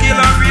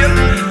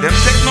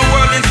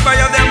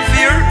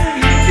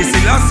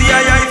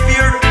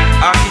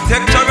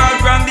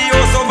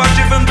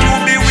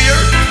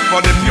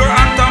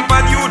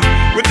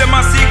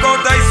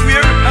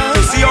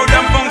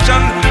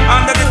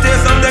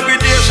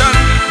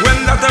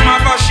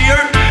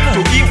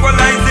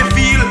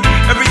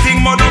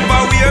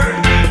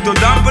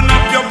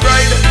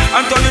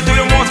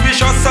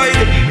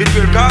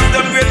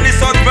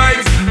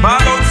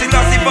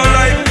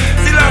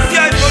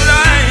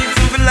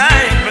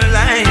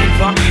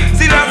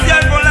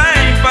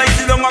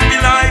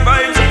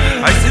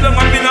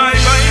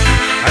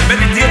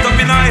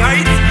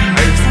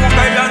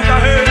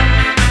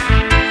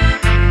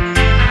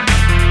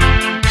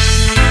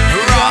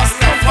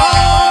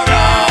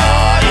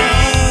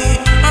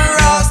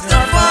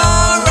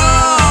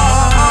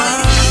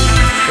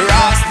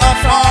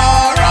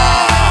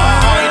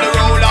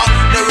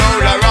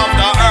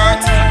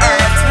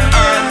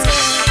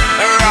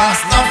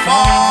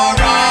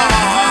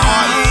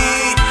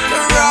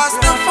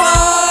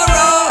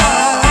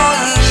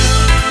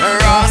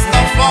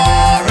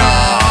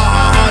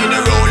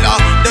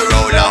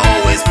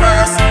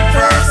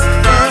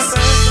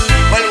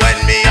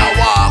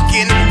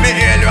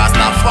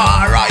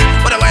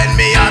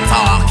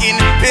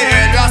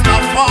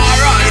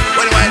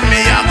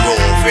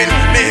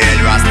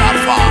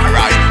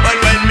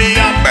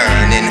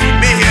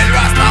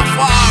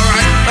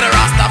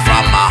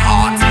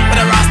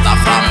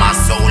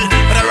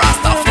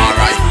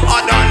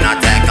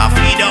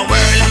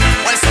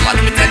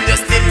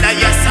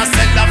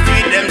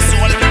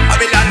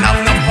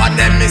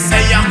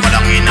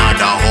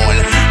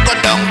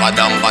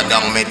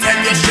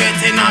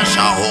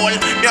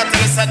 I tell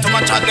you, say too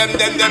much of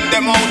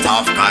them out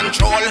of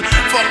control.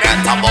 Forget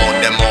about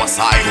the Most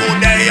High who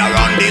they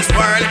around this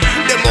world.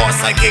 The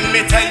Most High King,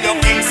 me tell you,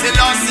 King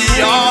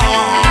Selassie.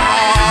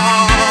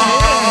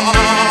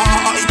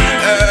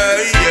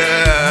 Hey,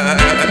 yeah.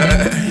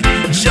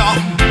 Sure.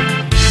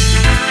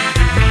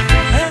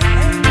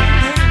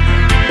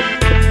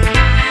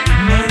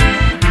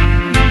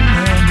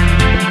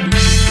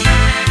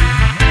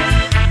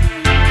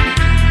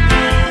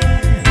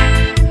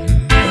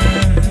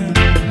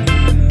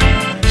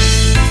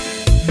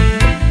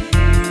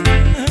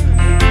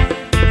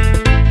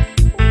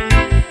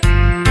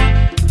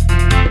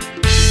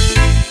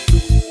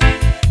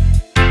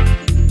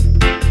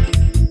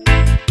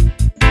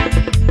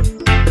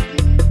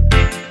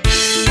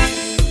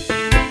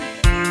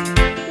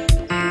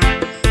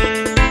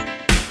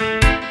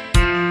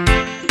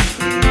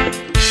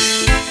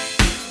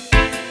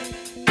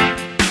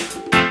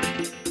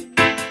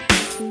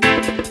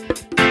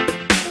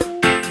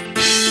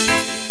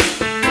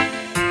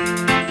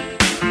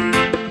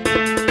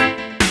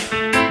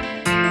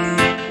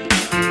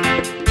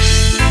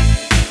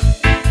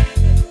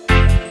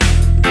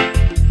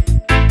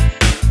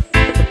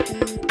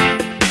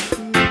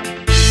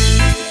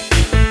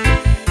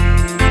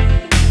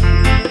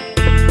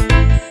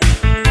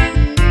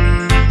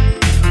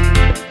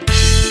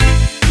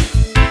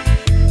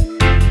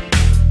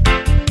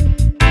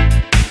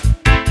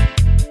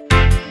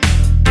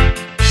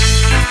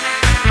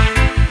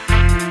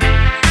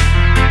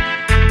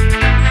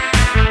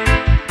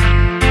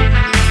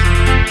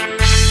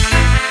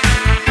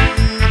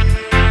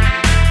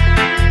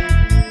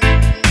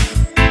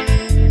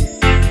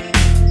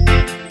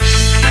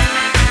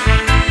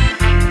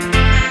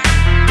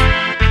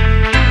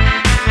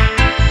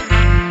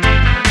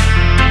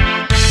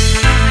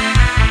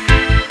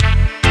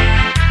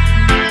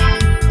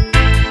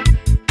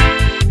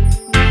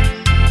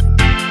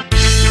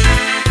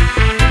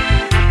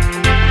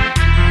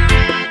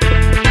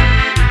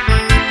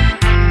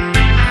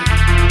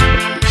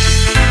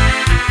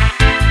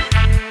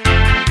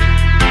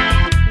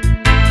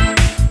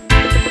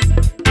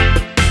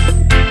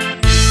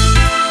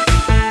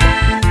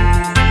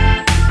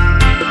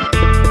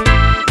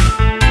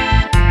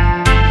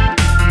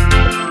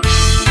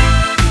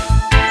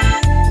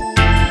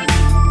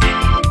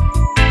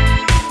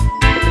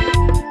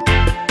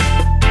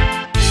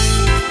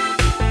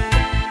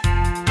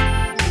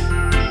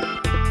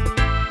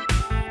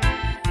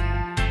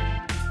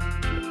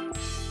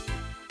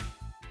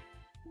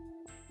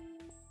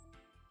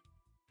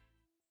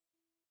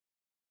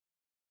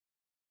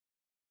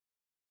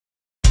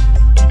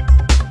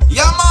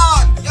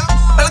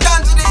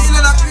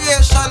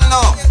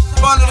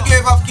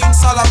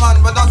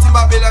 But nothing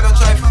Babylon don't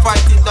try to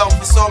fight it down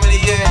for so many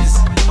years.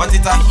 But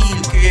it's a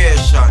healed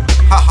creation.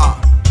 Haha.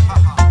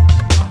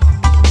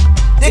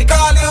 They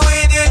call you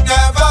weed, it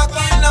never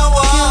kill no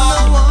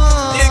one.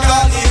 They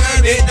call you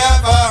hurt, it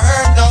never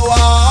hurt no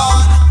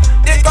one.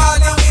 They call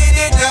you weed,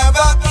 it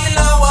never kill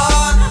no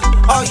one.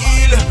 A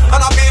heal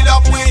and a build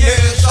up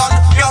creation.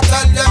 You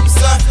tell them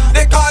sir,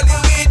 they call you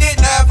weed, it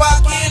never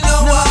kill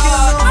no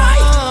one.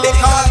 They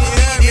call you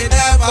hurt, it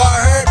never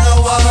hurt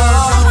no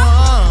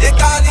one. They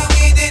call you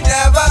weed, it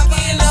never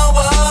kill no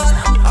one.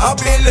 A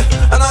build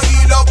and a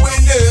heal up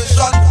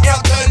creation. You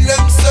tell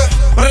them sir,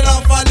 but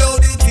enough follow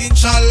the thing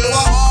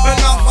shallow.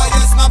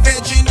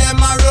 Veggie them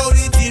a roll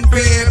it in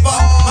paper.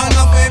 And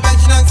a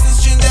veggie and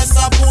stitching just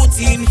a put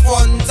in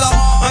front of.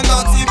 And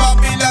not the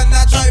Babylon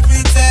a try to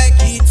take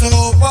it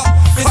over.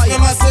 We see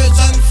them a search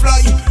and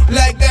fly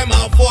like them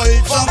a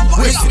vulture.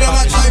 We see them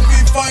a try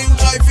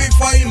to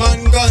find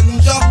man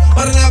ganja.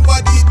 But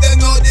nobody they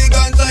know the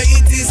ganja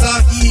it is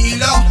a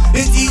healer.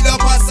 It heal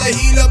up as a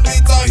heal up,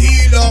 it a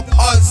heal up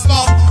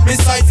asthma.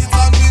 Besides it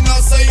and we know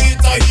say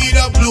it a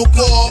heal up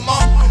glaucoma.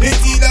 It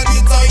heal and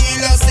it a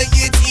healer say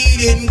it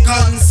healing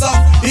cancer.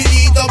 He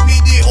need up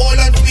in the hole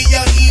and we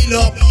a heal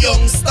up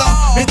youngster.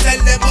 Me tell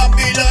them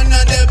Babylon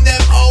and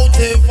them out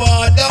a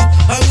father.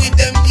 And with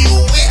them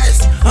new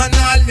ways and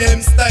all them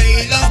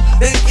styler.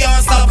 They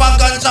can't stop a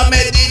ganja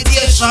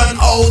meditation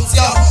out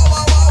ya.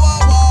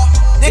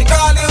 They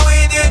call you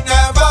weed, it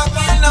never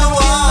kill no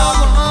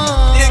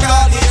one. They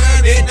call you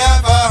hurt, it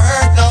never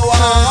hurt no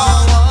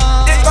one.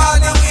 They call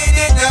you weed,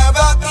 it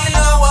never kill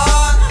no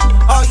one.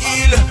 A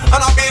heal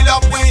and a build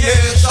up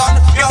creation.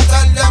 You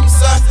tell them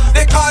sir,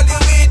 they call you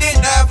weed,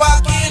 it never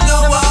kill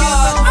no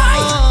one.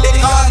 They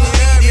call you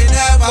hurt, it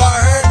never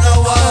hurt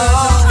no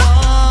one.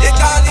 They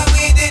call you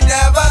weed, it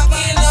never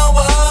kill no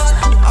one.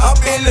 A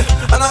build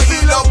and a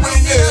heal up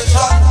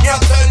creation. You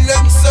tell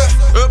them sir,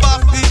 Herb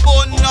of the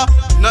bun,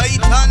 night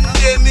and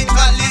day me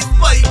call it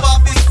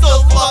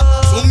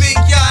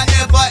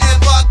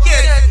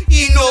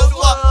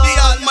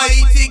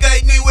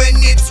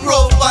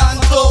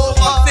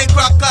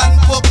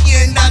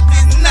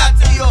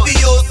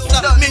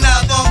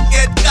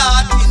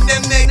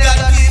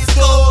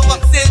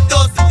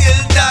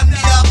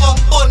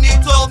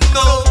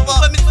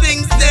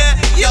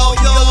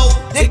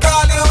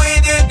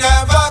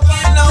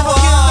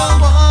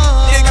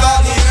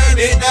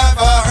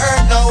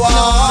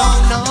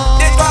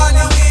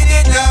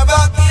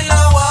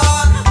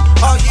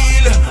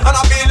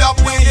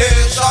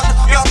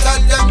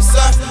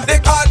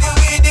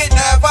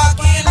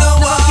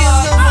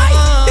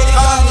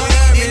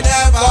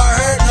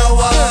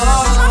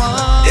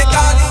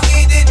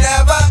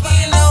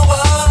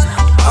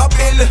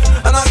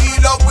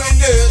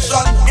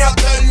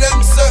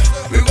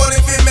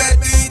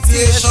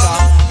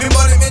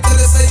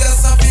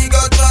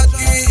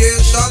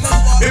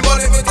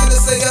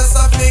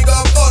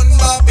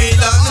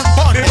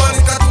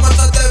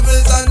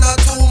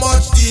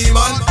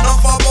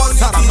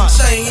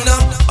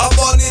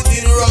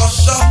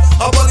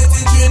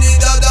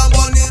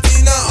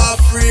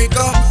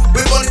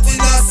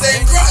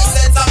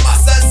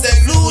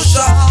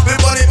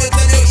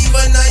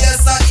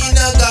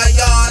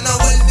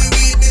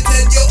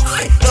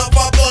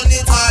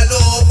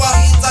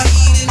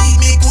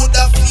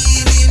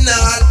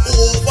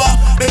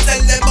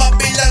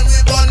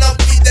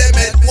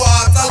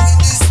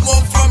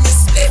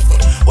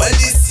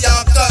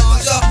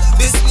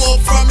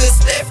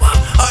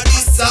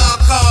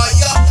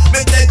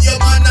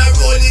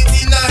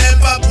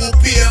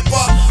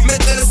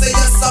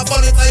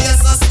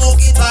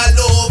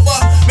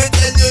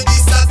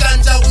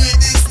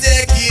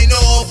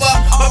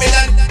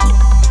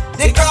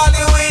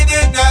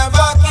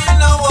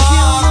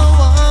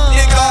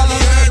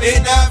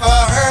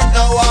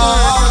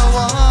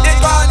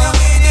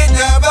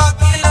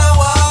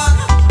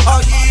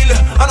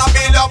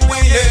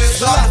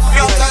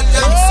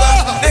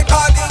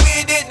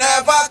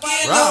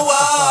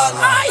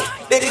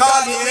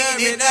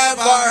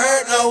never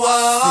hurt no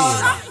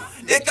one.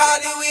 They call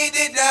it weed,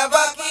 it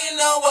never kill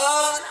no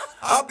one.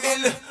 I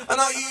build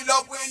and I heal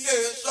up with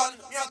nation.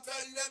 Me I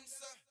tell them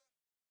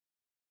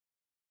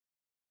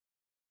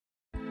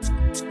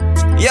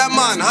yeah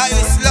man, highly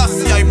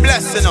Selassie, I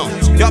bless, you know.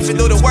 You have to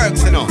do the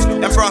works, you know.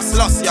 Emperor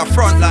Selassie, your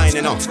front line,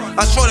 you know.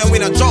 I show them we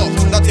no joke,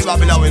 not even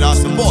Babylon we not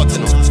support, you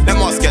know. They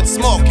must get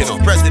smoke, you know.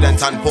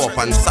 President and Pope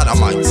and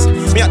Sodomites.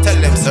 Me I tell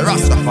them, say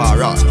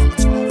Rastafari.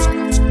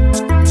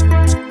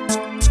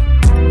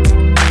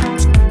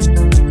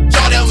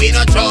 show them we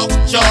no joke.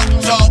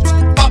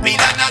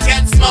 Babylon I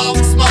get smoke.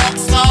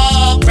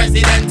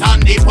 President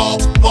and the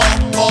Pope.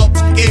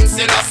 King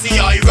Selassie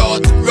I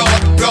road.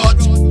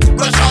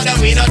 But show them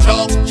we no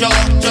joke.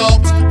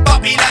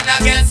 Babylon I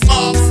get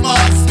smoke.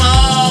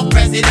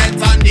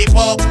 President and the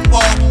Pope.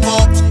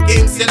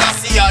 King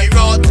Selassie I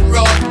road.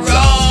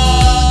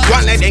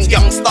 One like them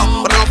youngster,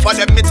 but enough for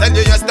them, me tell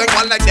you, yes, they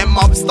one like them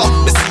mobster.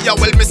 Me see ya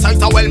well, me sight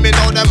ya well, me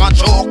know them a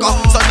joker.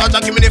 So Jaja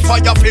give me the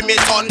fire for me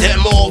turn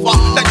them over.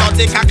 They don't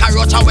take a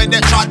carrot when they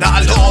trod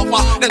all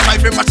over. They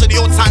try to mash the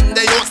youths and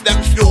they use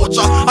them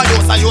future. A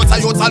youth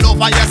all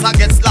over, yes, I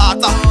get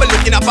slaughter. But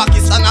looking at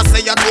Pakistan, I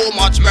say you too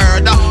much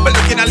murder. But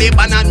looking at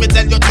Lebanon, me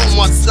tell you too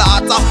much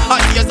slaughter.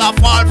 And years I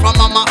fall from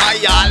mama, I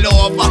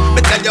all over. Me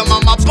tell you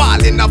mama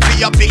balling up for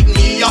your big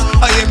knee.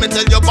 I hear me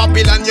tell you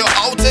Babylon, you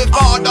out of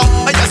order.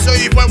 I yes,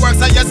 you even works,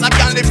 I yes, I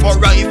can't live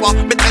forever.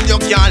 Me tell you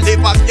can't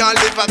live, I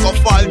go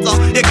falter.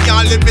 You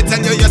can't live, me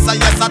tell you yes, I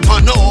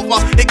turn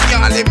over. You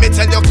can't live, me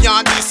tell you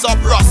can't be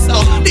sub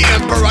rasta. The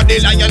emperor, the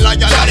lion,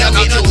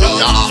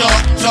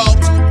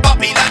 joke.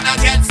 Babylon I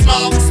get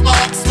smoke.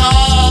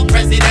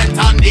 President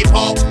and the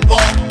Pope.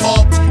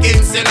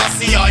 King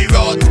Selassie I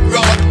road.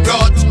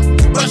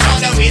 But show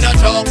them we no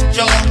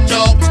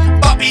joke.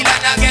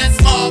 Babylon I get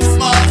smoke.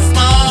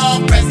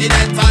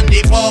 President and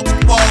the Pope.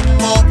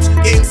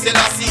 King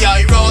Selassie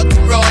I road.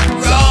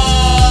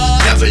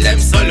 Devil them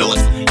salute.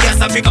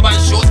 Yes, I pick up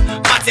and shoot.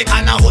 Matic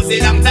and a hose,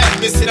 long time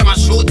me see them a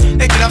shoot.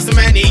 They kill off so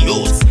many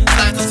youths,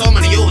 start to so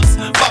many youths.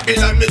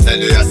 Babylon me tell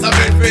you, yes, I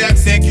been free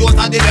execute.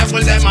 And the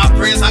devil them a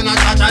praise and a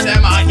judge and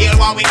them a heal.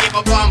 When we give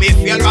up and we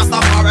fail,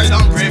 Rastafari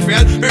don't pray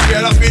fail. We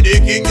fail up with the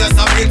king, yes,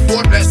 I been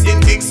forth blessing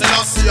King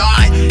Selassie.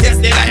 Yes,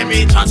 they like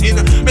me chatting.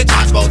 Me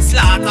chat about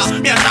slaughter,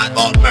 me a chat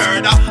about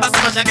murder. As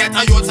much I get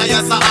a youth, so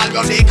yes, I all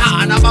go the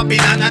corner.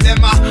 Babylon and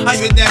them I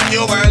with them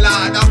new world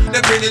order.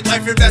 They bring the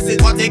time for blessing,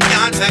 but they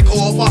can't take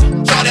over.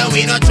 Show them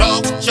we no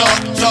joke.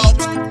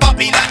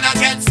 Babylon I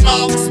get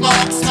smoke.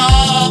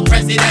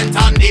 President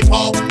and the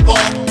Pope.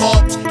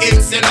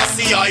 King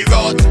Selassie I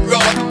road.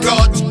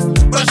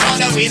 But show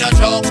them we no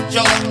joke.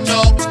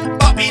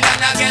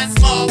 Babylon I get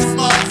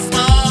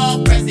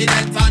smoke.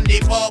 President and the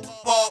Pope.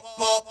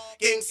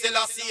 King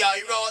Selassie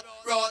I road.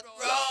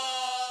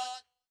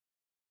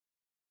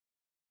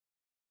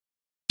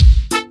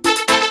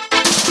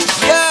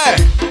 yeah.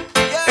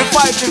 They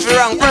fighting for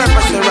wrong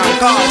purpose and wrong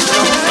cause, you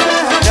know.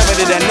 Never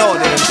did they know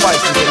they been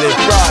fighting to live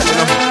broad, you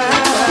know.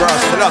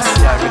 Cross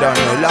Selassie, we don't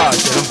know Lord,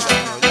 you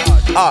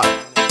know.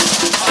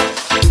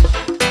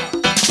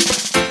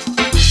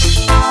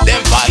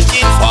 Them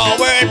fighting for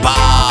world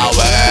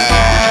power.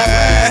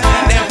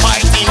 Them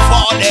fighting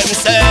for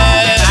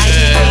themselves.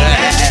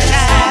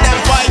 Them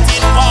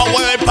fighting for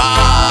world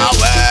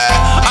power.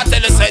 I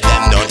tell you, say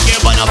them don't care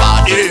about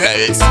nobody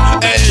else.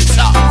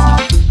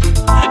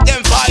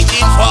 Them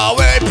fighting for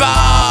world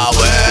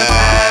power.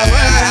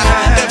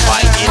 Them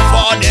fighting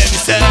for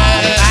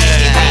themselves.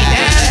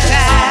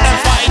 Them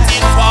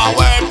fighting for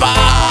world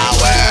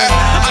power.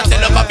 I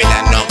tell you,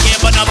 Babylon don't care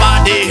about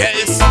nobody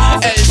else.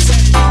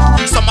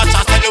 So much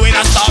I tell you in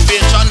a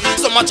starvation,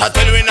 so much I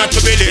tell you in a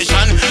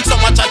tribulation, so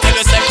much I tell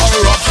you say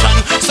corruption,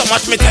 so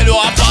much me tell you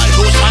a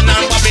pollution.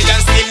 And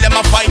Babylon still them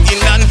a fighting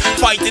land,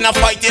 fighting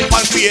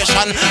for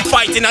creation,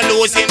 fighting a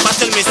losing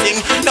battle missing.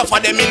 Enough of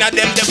them in a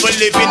them devil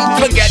living.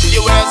 Forget the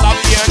ways of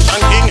the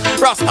ancient king,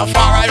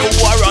 Rastafari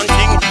who are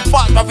running.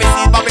 False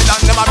prophecy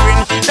Babylon never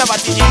bring, never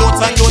teach the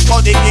youths and youth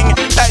for the king.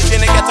 Life in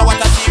the ghetto what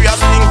a serious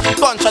thing.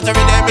 Gunshot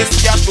every day me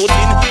see a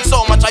shooting,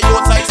 so much a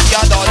youths I see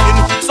a darling,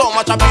 so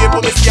much a people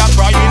me see a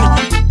crying.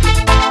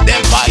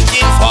 Them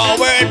fighting for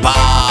world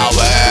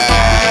power.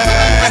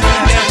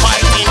 Them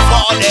fighting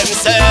for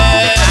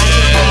themselves.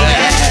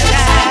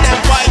 Them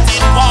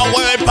fighting for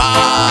world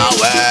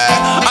power.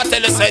 I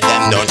tell you, say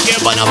them don't care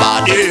about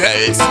nobody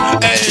else.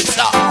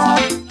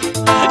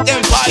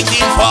 Them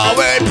fighting for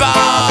world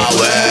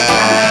power.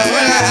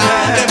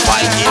 Them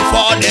fighting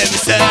for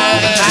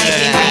themselves.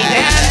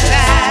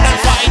 Them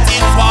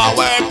fighting for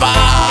world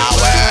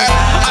power.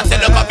 I tell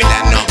you,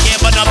 Babylon don't care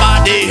about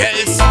nobody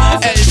else.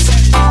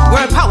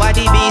 World power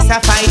the beast a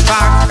fight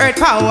for. Earth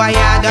power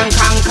ya done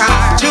conquer.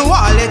 Through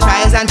all the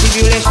trials and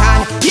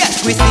tribulation,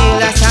 yes we still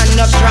a stand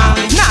up strong.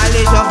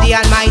 Knowledge of the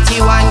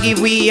Almighty One give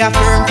we a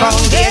firm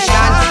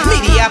foundation.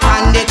 Media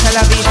on the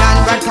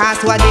television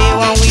broadcast what they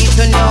want we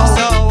to know.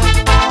 So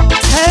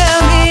tell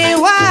me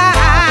why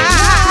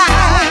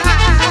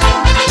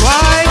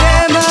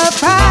them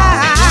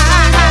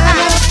apart?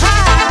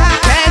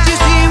 Can't you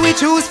see we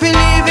choose to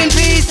live in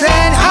peace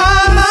and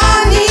harmony?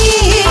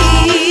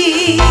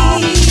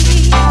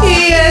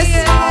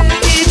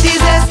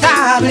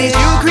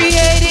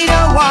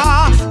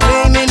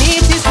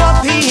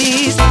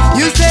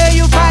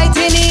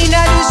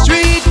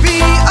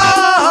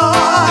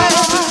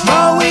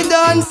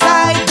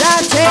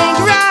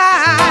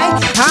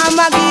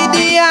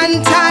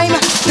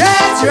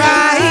 that's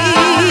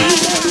right.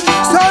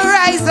 So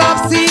rise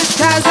up,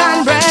 sisters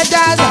and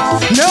brothers.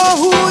 Know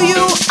who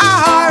you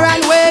are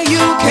and where you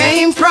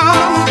came from.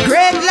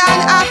 Great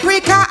land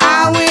Africa,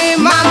 our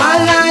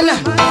mama land.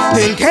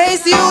 In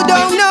case you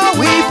don't know,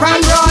 we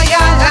from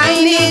royal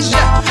lineage.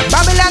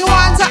 Babylon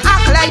want to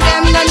act like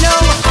them no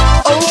know.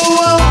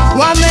 Oh,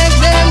 what make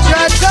them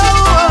just go?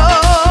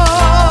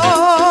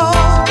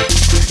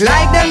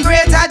 Like them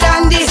greater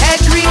than the head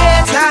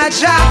creator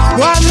Jah.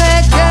 What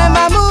make them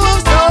a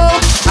move so?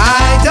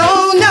 I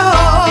don't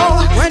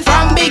know.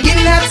 From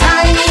beginning of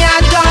time, he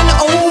had done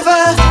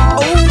over.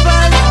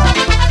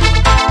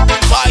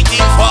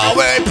 Fighting for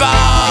world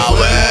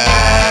power.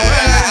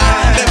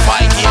 They're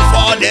fighting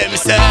for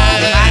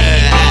themselves.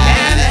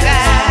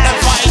 They're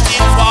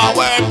fighting for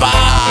world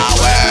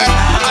power.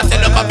 I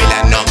tell them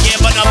Babylon no care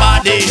for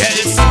nobody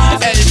else.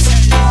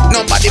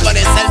 Nobody but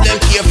themselves them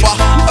care for.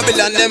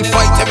 Babylon them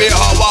fight every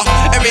hour.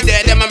 Every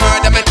day them a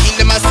murder, them a kill,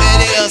 them a say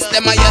this.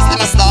 Them a yes,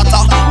 them a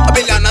slaughter.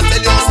 Babylon I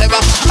tell you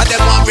seven. And them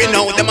want bring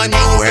out them a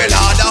new world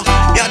order.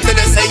 You tell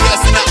them say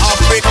yes in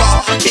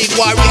Africa. Big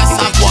warriors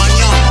and one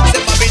ya.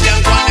 Say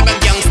Babylon go on them a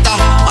gangster.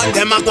 And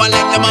them a go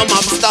like them a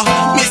mobster.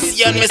 Me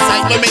see and me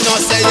sight but me no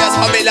say yes.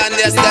 Babylon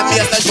yes them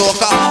yes the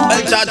joker.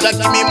 Well Jaja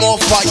give me more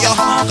fire.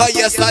 Cause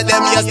yes I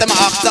them yes them a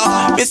actor.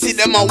 Me see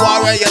them a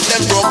warrior yes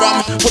them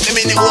program. Put them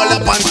in the whole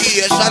up on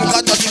creation.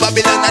 Cause dirty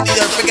Babylon and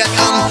they forget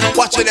them.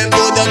 Watching them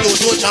do the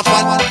do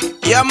chapel.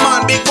 Yeah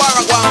man, big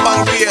warrior go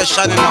on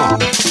creation you know.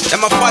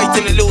 Them a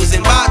fighting the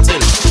losing battle.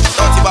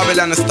 Dirty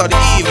Babylon study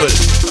evil.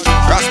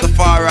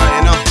 Rastafari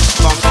you know.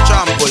 Come to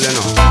trample you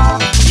know.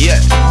 Yeah.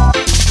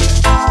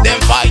 Them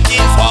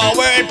fighting for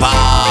world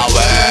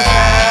power.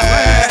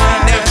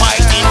 Them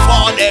fighting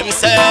for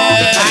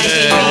themselves.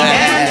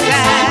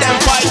 Them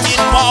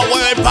fighting for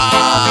world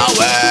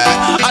power.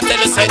 I tell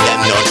you say them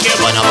don't care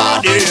about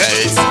nobody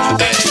else.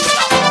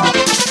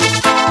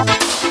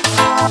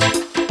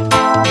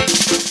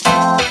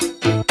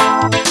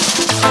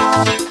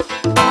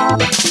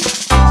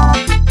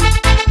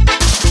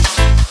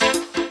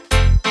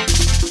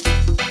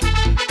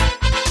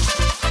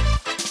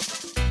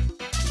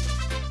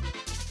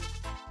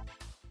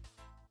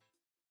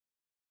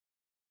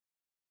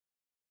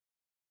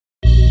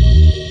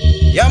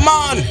 Yeah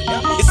man,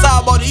 it's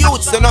all about the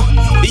youths, you know.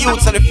 The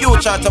youths of the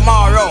future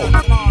tomorrow.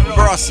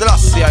 For us,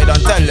 last year I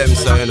don't tell them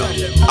so, you know.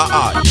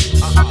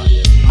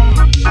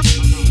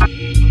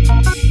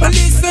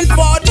 Listen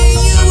for the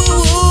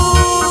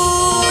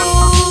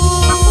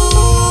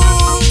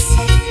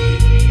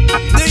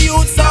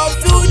youths of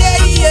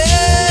today, yeah.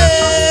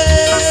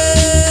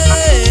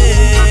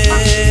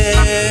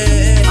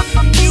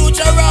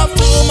 Future of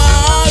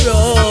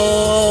tomorrow.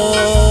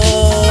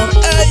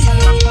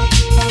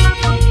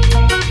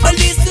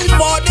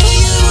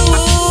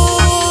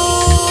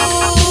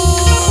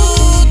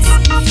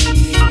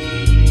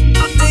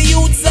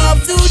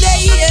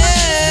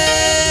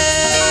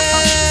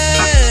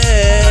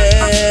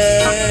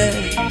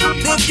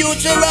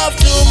 Future of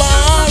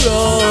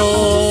tomorrow.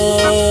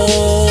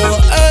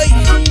 Hey,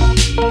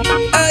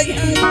 hey.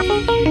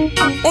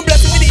 I'm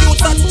blessed with the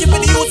youths, I'm teaching for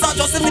the youths, I'm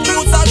just for the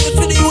youths, I'm just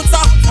for the youths.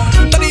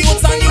 To the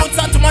youths and youths,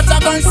 and too much I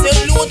can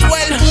salute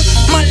well.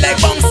 Man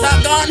like bouncer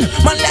gun,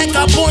 man like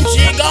a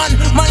punchy gun,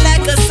 man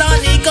like a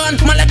sunny gun,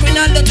 man like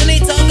Ronaldo to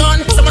need a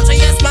gun. So much I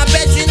yes, my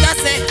bedroom, I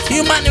say,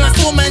 you man, you must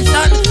to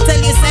mention.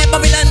 Tell you say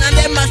Babylon and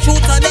them a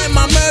shooter, them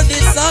a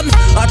murder some.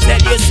 I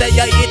tell you say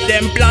I hit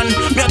them plan.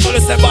 Me I tell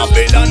you say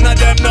Babylon and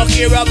them no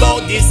care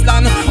about this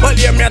land. Well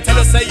yeah, me I tell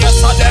you say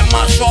yes, and them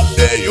mash up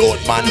the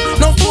youth man.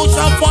 No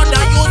future for the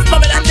youth,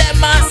 Babylon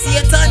them a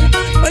Satan.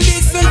 Well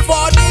listen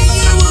for the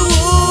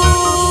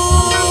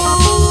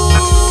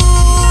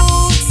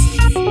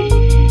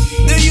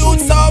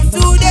youths of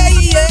today,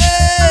 yeah.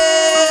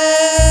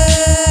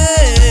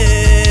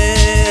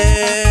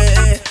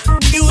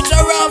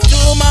 Future of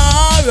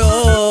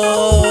tomorrow.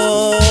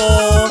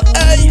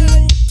 Hey.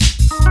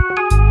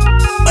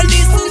 Well,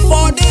 listen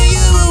for the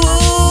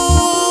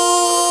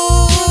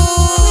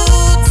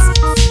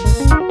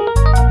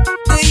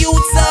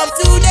youths of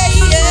today,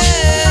 yeah.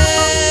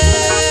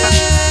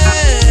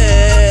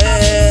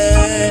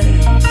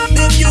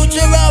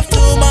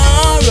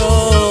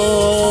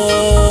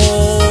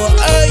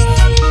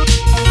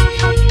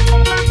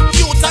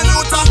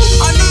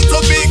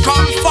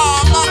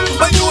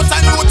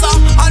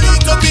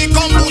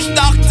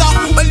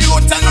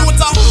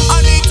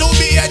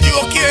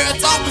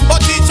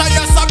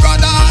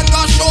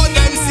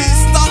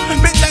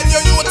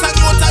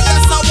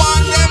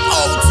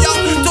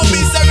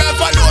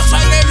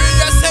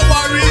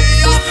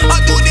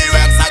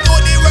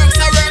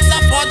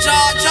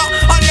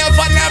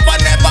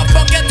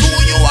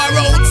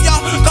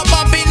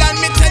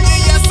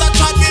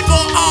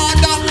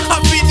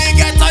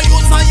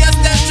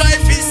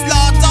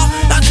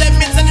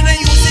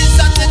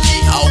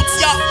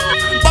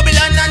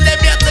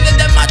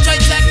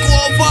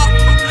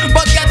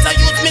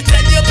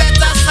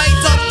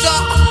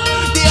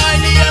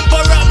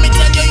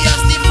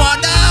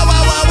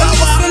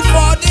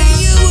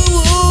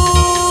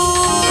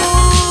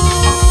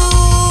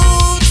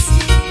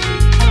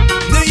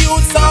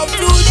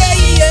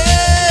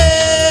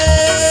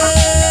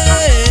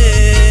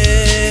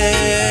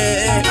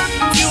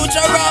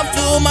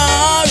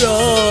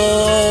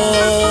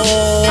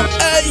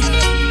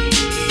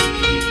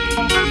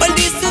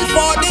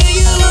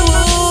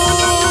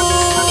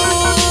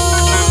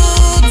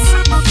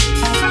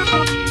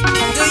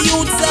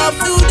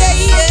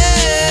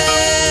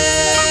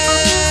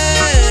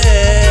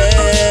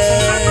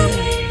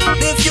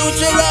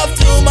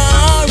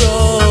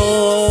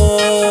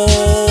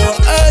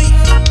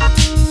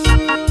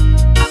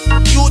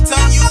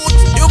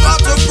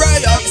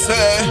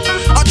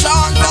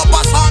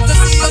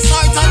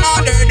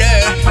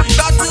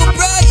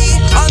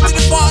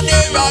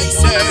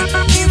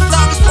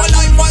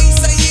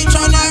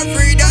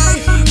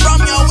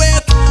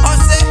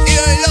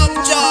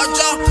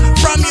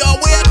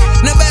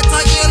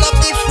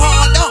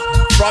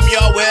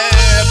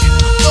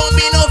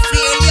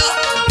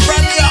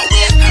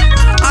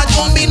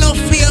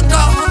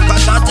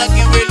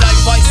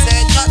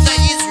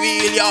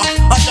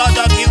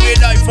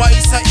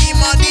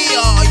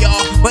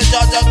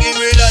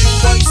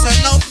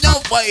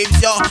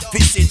 vibes, yo.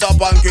 Fix it up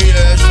on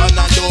creation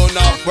and do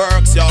not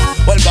works, yo.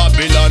 Well,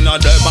 Babylon and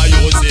them are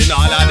using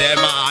all of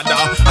them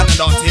harder. And the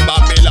dirty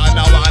Babylon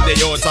now want the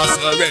youth to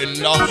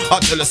surrender.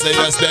 Until they say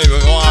yes, they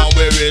want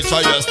we reach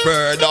or yes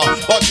further.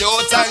 But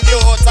youth and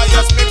youth, I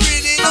yes, me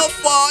breathing up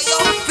for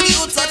you. For the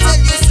youth, I tell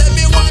you, say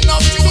me want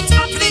of youth.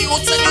 For the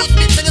youth and youth,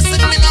 me tell you,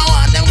 say me now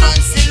want them gun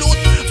salute.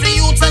 For the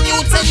youth and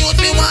youth and youth,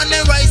 me want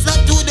them rise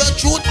up to the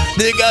truth.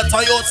 They get a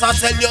youth, I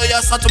tell you,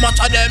 yes, so too much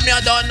of them, me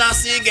don't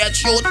see get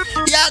shoot.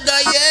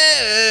 Yaga,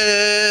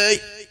 yeah.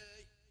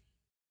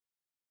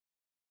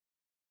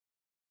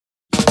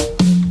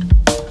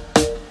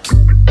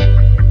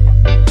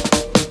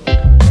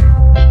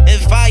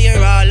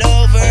 Fire all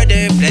over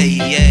the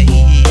place.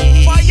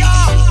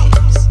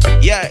 Fire!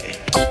 Yeah.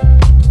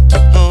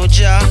 Oh,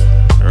 Jah,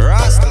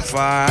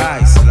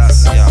 Rastafari,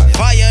 Celestia.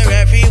 Fire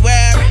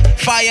everywhere,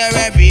 fire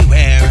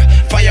everywhere.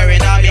 Fire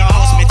in all your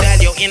house, me tell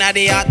you, in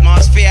the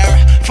atmosphere.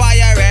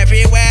 Fire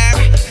everywhere,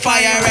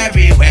 fire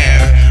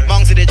everywhere.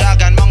 Monks with the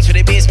dragon, monks with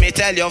the beast, me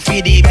tell you,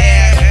 feed the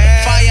bear.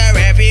 Fire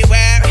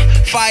everywhere,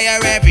 fire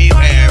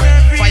everywhere.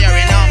 Fire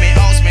in all my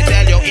house, me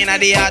tell you, in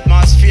the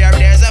atmosphere.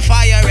 There's a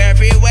fire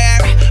everywhere,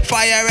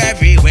 fire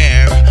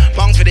everywhere.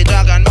 Monks for the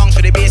dragon, monks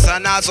for the beast,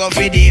 and also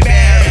for the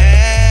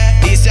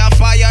bear. This your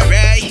fire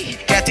ray,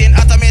 getting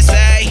out of me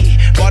say.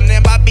 Burn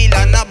the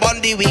Babylon, burn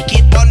the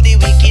wicked, burn the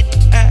wicked,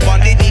 burn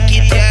the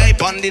wicked, yeah.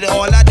 Burn the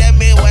all of them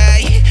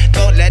away.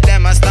 Don't let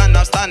them stand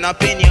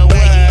up in your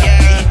way,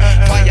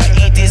 yeah. Fire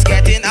heat is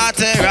getting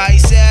hotter, I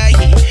say.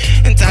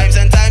 And times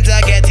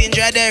are getting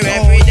dreaded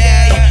every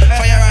day.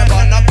 Fire I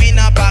burn up in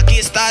a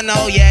Pakistan,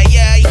 oh yeah,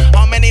 yeah.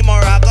 How many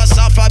more I go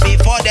suffer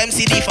before them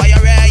see the fire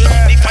ray?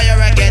 The fire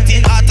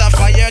getting hotter,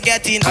 fire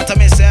getting hotter,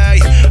 me say.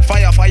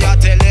 Fire,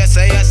 tell you,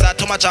 say yes,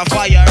 too much of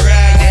fire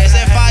ray. There's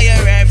a fire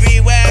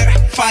everywhere,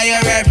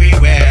 fire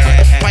everywhere.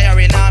 Fire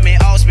in my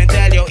house, me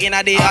tell you, in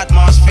the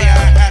atmosphere.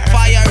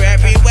 Fire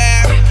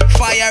everywhere,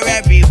 fire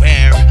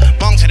everywhere.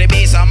 Monks for the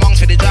beast, and monks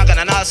for the dragon,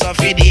 and also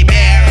for the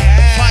bear.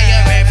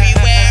 Fire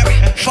everywhere,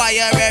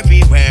 fire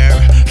everywhere.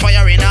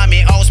 Fire in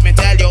my house, me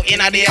tell you, in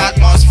the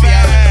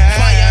atmosphere.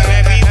 Fire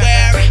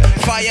everywhere,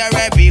 fire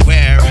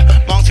everywhere.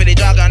 Monks for the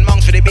dragon,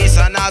 monks for the beast,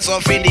 and also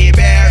for the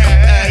bear.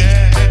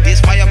 Hey, this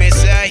fire me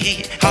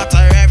say,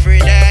 hotter every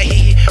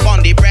day.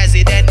 On the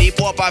president, the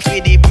pope, for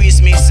the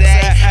priest, me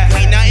say.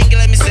 Queen of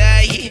England, me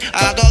say,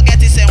 I go get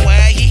the same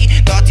way.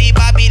 Dirty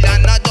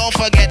Babylon, no, don't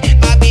forget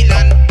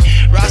Babylon.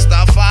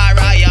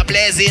 Rastafari, a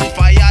blazing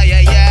fire,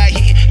 yeah, yeah.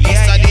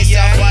 This a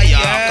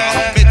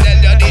fire, me tell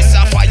you this a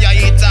fire,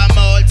 it's a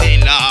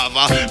molten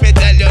lava. Me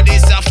tell you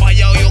this a fire,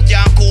 you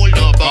can't cool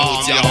no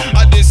boat, yeah.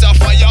 This a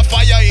fire,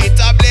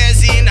 it's a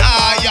blazing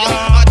higher.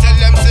 I tell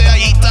them say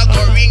it a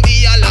go ring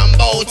the alarm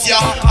boat, yeah.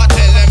 I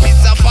tell them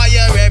it's a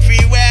fire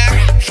everywhere,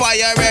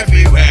 fire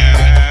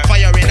everywhere.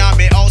 Fire in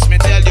my house, me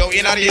tell you,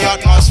 in the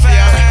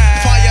atmosphere.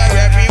 Fire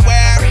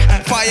everywhere,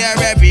 fire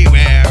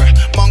everywhere.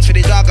 Monks for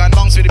the dragon,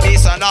 monks for the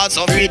beast, and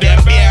also for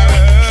them bear.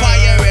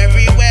 Fire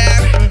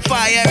everywhere,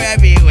 fire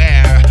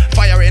everywhere.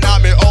 Fire in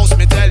my house,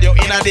 me tell you,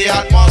 in the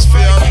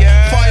atmosphere.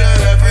 Fire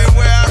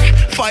everywhere,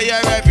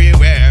 fire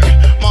everywhere.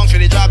 Monks for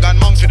the dragon,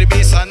 monks for the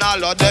beast, and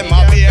all of them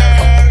are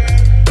bear.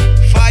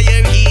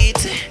 Fire heat,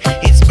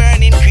 it's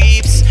burning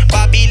creeps.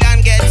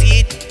 Babylon get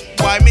heat.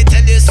 Why me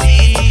tell you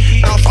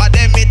see? Now for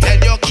them me tell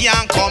you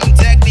can't come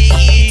take the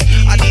heat.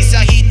 And this a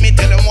heat me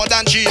tell you more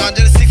than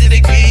 360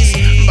 degrees.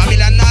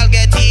 Babylon all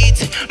get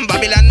heat,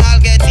 Babylon all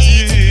get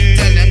heat.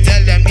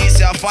 Tell them this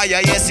a fire,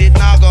 yes it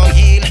now go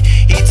heal.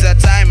 It's a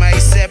time I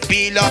say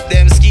peel up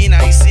them skin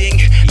I sing.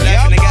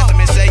 Left in the ghetto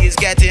me say it's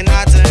getting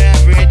hotter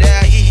every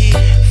day.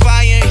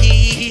 Fire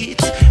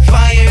heat,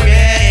 fire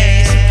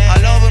rays.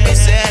 All over me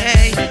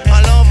say,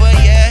 all over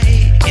yeah.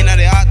 In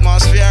the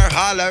atmosphere,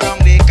 all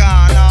around the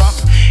corner.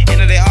 In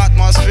the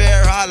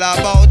atmosphere, all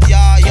about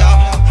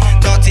yeah.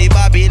 Dirty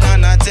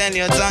Babylon, I tell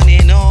you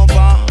turning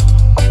over.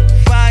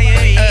 Fire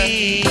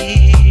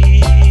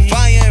heat,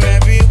 fire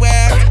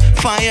everywhere,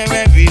 fire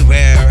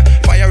everywhere.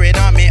 Fire in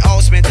my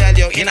house, me tell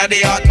you, in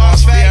the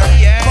atmosphere.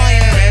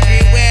 Fire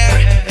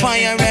everywhere,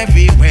 fire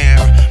everywhere.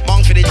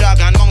 Monks for the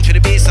dragon, monks for the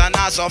beast, and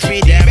also for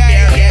them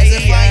bear. There's a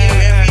fire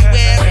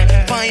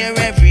everywhere, fire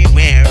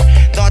everywhere.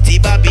 Dirty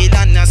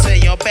Babylon, I say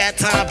you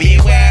better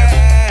beware.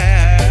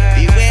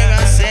 Beware,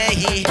 I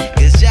say,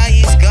 cause Jah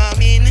is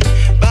coming.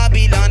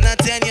 Babylon, I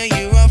tell you,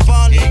 you are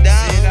falling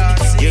down.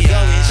 You're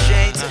going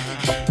straight to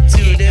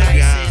the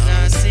ground.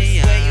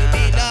 Where you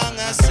belong,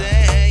 I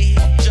say.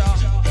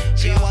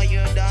 See what you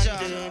done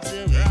do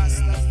to me.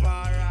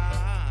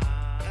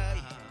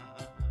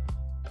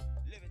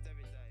 Live it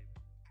every time.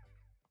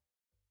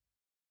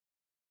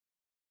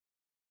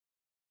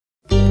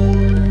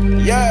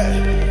 Yeah,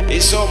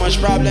 there's so much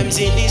problems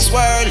in this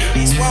world.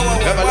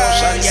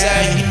 Revolution,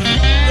 yeah.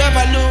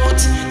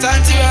 Revolute,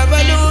 time to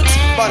revolute.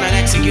 Born and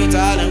execute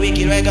all the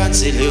wicked wagon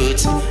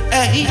salute.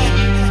 Hey,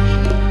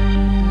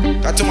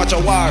 got too much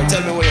of war.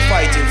 Tell me what you're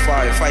fighting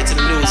for. You're fighting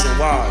a losing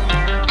war.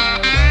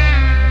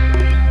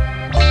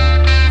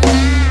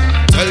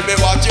 Tell me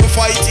what you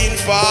fighting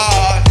for.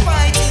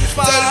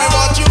 Tell me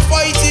what you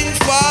fighting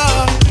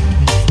for.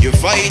 You're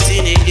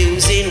fighting a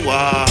losing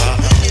war.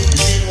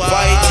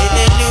 Fighting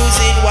a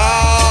losing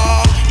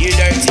war. You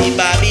dirty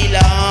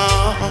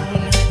Babylon.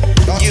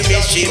 You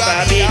mystery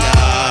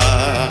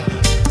Babylon.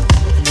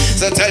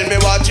 So tell me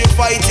what you're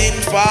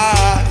fighting for.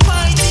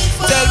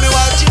 Tell me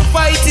what you're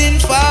fighting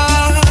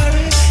for.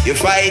 You're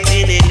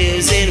fighting a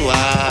losing war.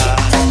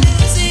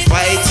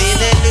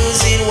 Fighting a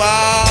losing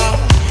war.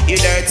 You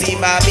dirty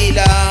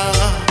Babylon.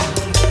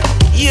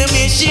 You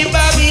mystery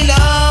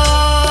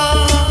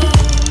Babylon.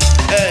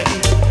 Hey.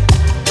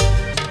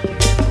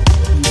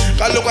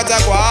 Cause look what I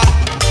got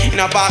in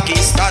a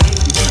Pakistan.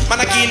 Man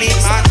a kill it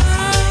man,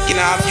 in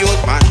a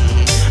youth man.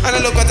 And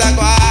look what I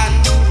got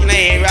in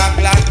a Iraq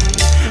land.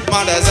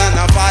 Mothers and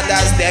the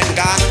fathers them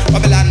gone.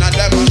 Babylon and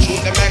them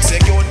shoot them,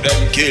 execute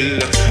them,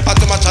 kill. And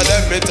too much of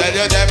them me tell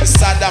you them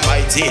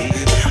sodomiting.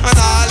 And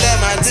all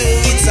them I do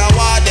it's a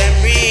war them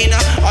bring.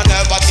 I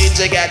never teach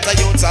you get a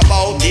youth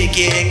about the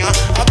king.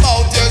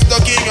 About just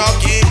the king of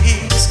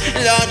kings,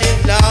 Lord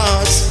of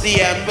lords,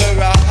 the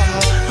emperor.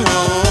 Oh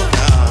Lord.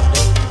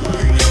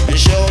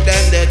 Show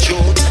them the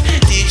truth,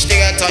 teach the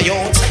ghetto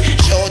youth,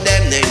 show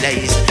them the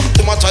lies.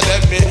 Too much of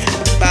them me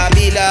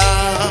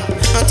Babylon,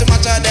 and too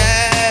much of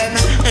them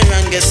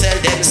run go sell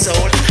them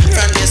soul,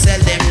 run go sell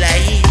them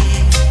life,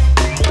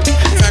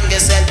 run go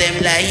sell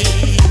them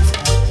life.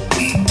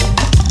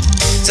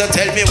 So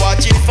tell me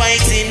what you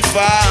fighting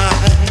for,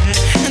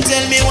 and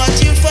tell me what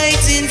you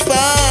fighting for.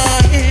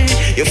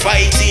 You're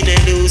fighting a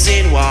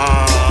losing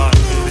war,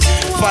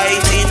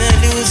 fighting a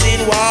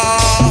losing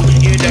war.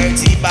 You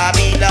dirty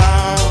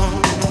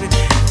Babylon,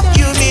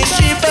 you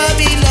mystery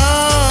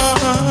Babylon.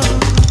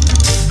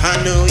 I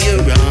know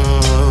you're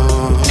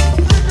wrong.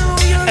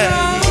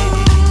 Hey.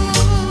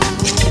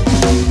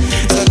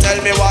 So tell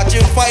me what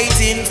you're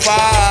fighting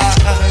for.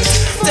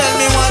 Tell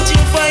me what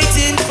you're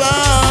fighting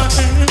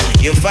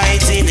for. You're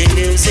fighting a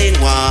losing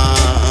war.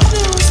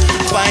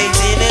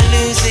 Fighting a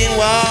losing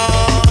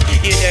war.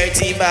 You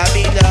dirty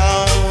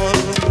Babylon.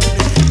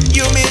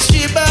 You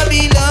mystery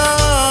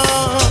Babylon.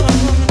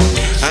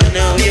 I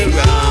know you're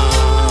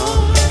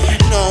wrong.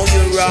 No,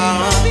 you're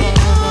wrong.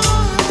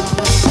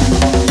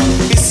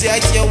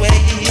 Sight your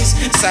ways,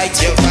 sight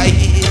your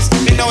vice.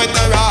 Me know it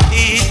no right,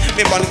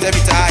 me burn it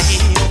every time.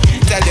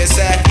 Tell you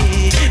say,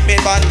 me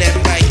burn them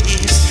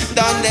vibes,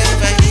 done them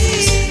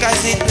vibes,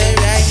 cause it no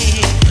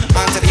right.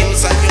 And to the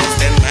youths and youths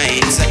them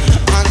minds,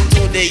 and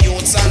to the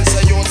youths and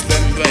the youths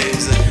them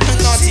vibes.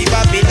 Naughty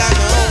Babylon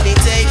only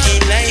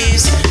taking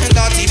lives,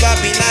 naughty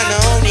Babylon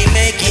only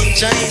making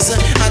choice.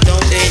 And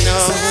don't they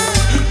know,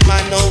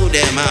 man know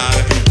them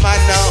are, man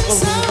know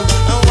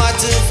what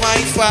to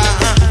fight for.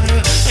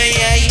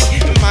 Yeah,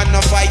 man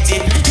no fighting,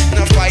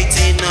 no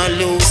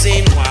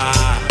losing war.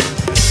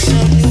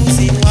 No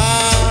losing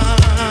war,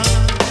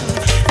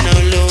 no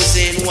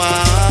losing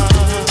war.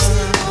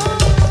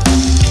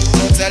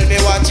 So tell me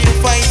what you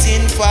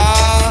fighting for.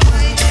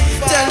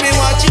 Tell me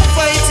what you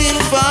fighting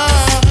for.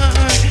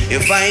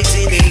 You're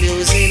fighting a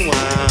losing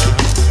war.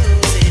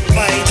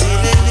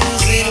 Fighting a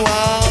losing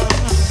war.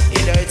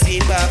 You dirty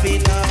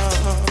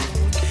Babylon.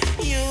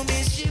 You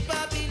mystery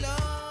Babylon.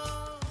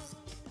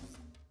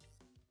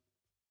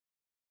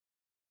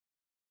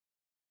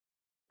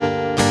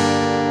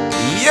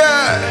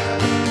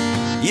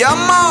 Yeah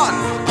man,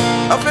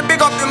 if we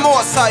big up the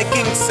Most High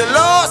King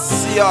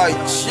Selassie, yeah,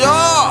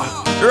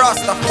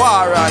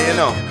 Rastafari, you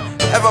know,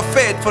 ever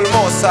faithful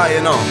Most High,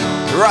 you know,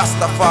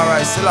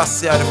 Rastafari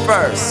Selassie the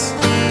first.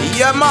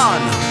 Yeah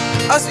man,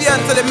 as we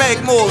enter the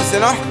make moves,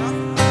 you know,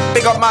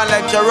 big up man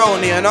like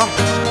Jeroni, you know,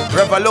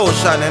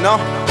 Revolution, you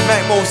know,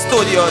 Make Move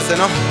Studios, you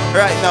know,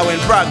 right now in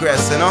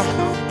progress, you know.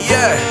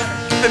 Yeah,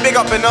 we big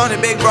up, you know, the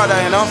big brother,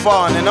 you know,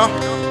 Fawn, you know.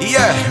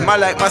 Yeah,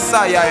 man like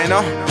Messiah, you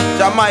know,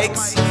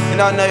 Jamaics, you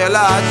know your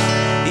large.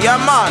 Yeah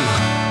man,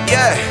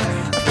 yeah,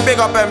 big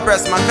up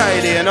Empress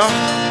Makaidi, you know,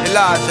 the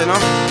large, you know.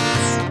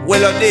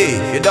 Willow D,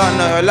 you don't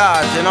know your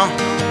large, you know.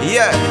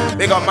 Yeah,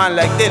 big up man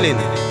like Dylan,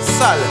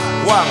 Sal,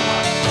 Wang,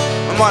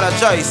 my mother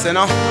Joyce, you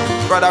know,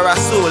 brother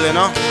Rasul, you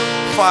know,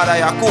 father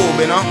Yakub,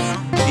 you know.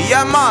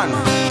 Yeah man,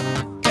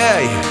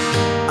 hey,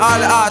 all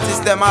the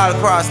artists them all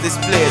across this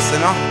place, you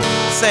know.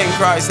 St.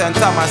 Christ and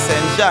Thomas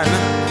and John.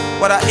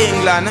 Whether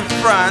England,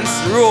 France,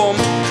 Rome,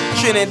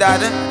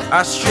 Trinidad,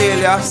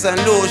 Australia, St.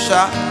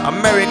 Lucia,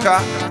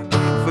 America,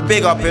 we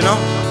big up, you know,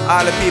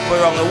 all the people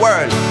around the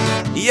world.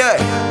 Yeah,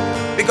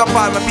 big up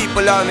all my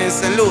people down in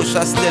St.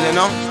 Lucia still, you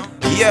know.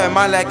 Yeah,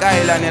 man like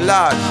Island, you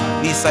large,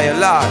 Lisa, you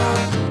large.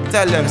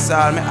 Tell them, sir,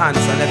 all my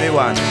aunts and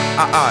everyone,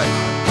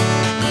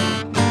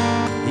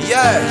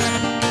 yeah,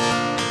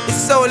 it's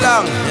so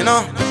long, you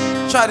know,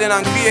 treading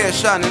on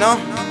creation, you know.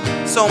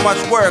 So much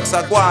works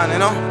are gone, you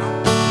know.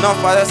 Enough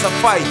of us a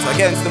fight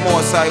against the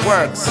Most High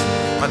works.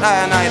 But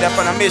I and I they're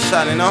on a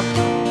mission, you know.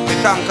 We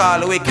can't call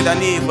the wicked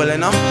and evil, you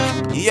know.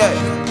 Yeah.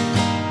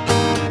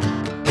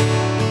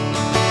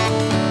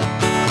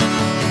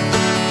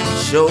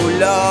 Show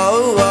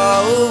love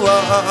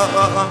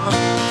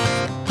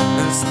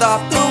and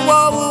stop the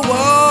war.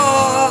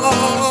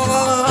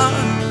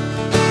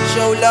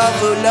 Show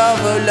love,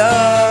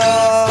 love.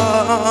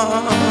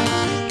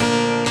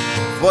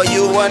 for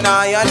you and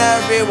I and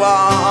everyone.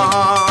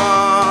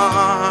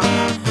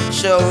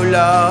 Show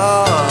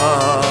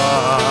love.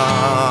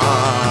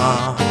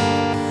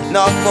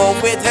 Not go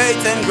with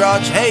hate and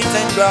grudge,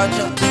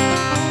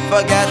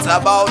 Forget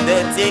about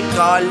the thing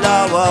called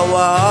love.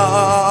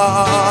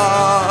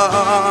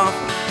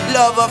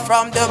 Love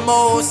from the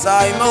Most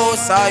High,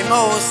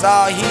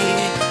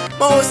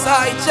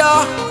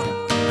 Jah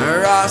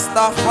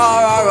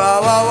Rastafari.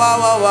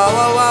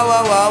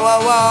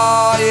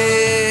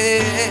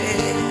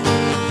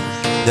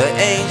 The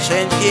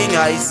ancient king,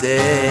 I say,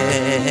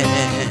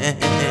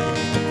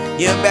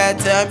 you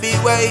better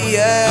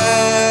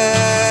beware.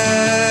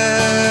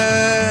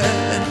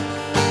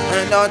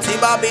 Naughty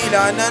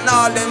Babylon and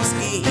all them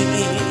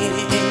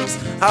schemes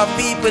have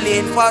people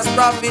in false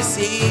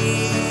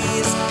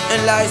prophecies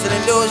and lies and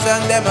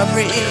illusion them a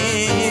bring.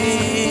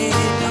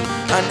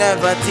 I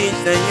never teach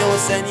the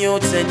youths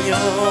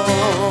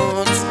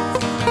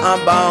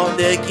about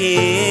the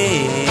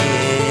king.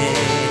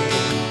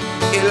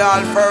 Kill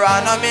Alpha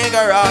and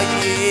Omega right,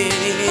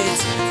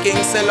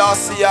 King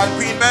Selassie and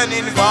Queen Men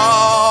in voice.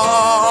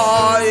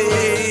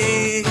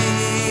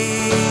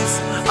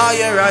 Are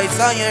you right?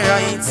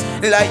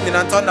 Lightning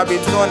and thunder,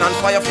 brimstone and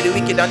fire for the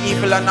wicked and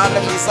evil and all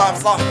them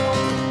disaster.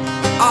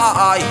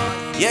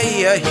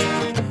 Yeah.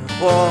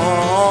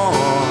 Whoa.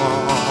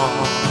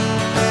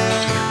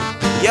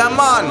 Yeah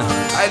man,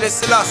 I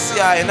listen last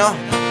year, you know.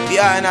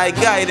 Behind I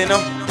guide, you know.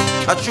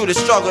 I through the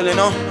struggle, you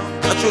know.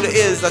 I through the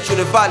hills, I through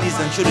the valleys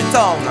and through the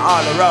town,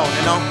 all around,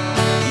 you know.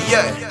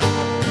 Yeah.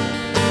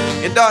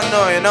 You don't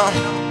know, you know.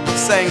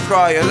 Saying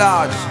cry a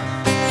large.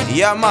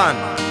 Yeah man.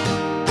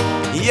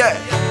 Yeah.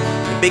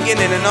 The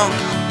beginning, you know.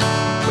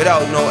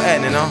 Without no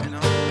end, you know.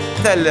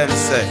 Tell them,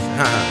 say,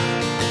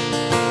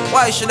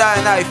 why should I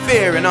and I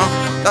fear, you know?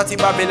 Dirty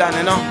Babylon,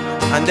 you know.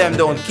 And them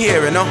don't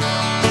care, you know.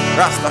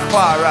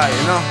 Rastafari,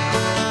 you know.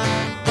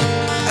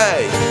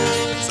 Hey,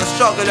 it's a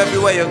struggle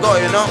everywhere you go,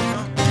 you know.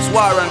 It's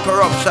war and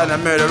corruption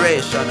and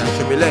murderation and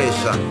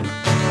tribulation.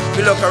 If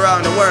you look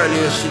around the world,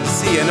 you should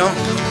see, you know.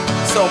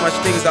 So much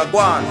things are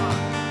going.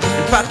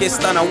 In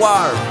Pakistan a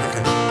war,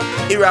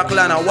 Iraq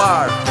land a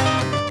war,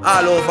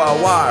 all over a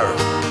war.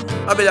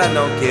 Babylon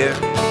don't care.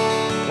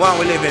 One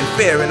we live in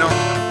fear, you know.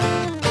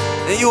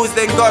 They use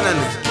their gun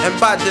and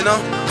badge, you know.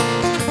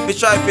 We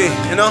try to,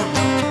 you know,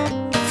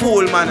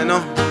 fool man, you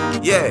know.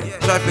 Yeah,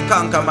 try to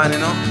conquer man, you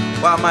know.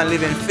 One man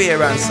live in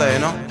fear and so, you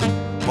know.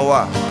 But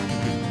what?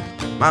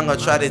 Man gonna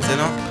try it, you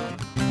know.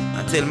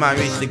 Until man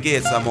reach the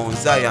gates of Mount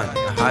Zion,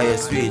 the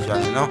highest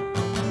region, you know.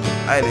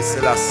 Haile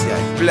Selassie,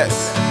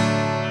 bless.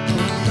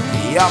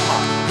 Yeah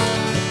man.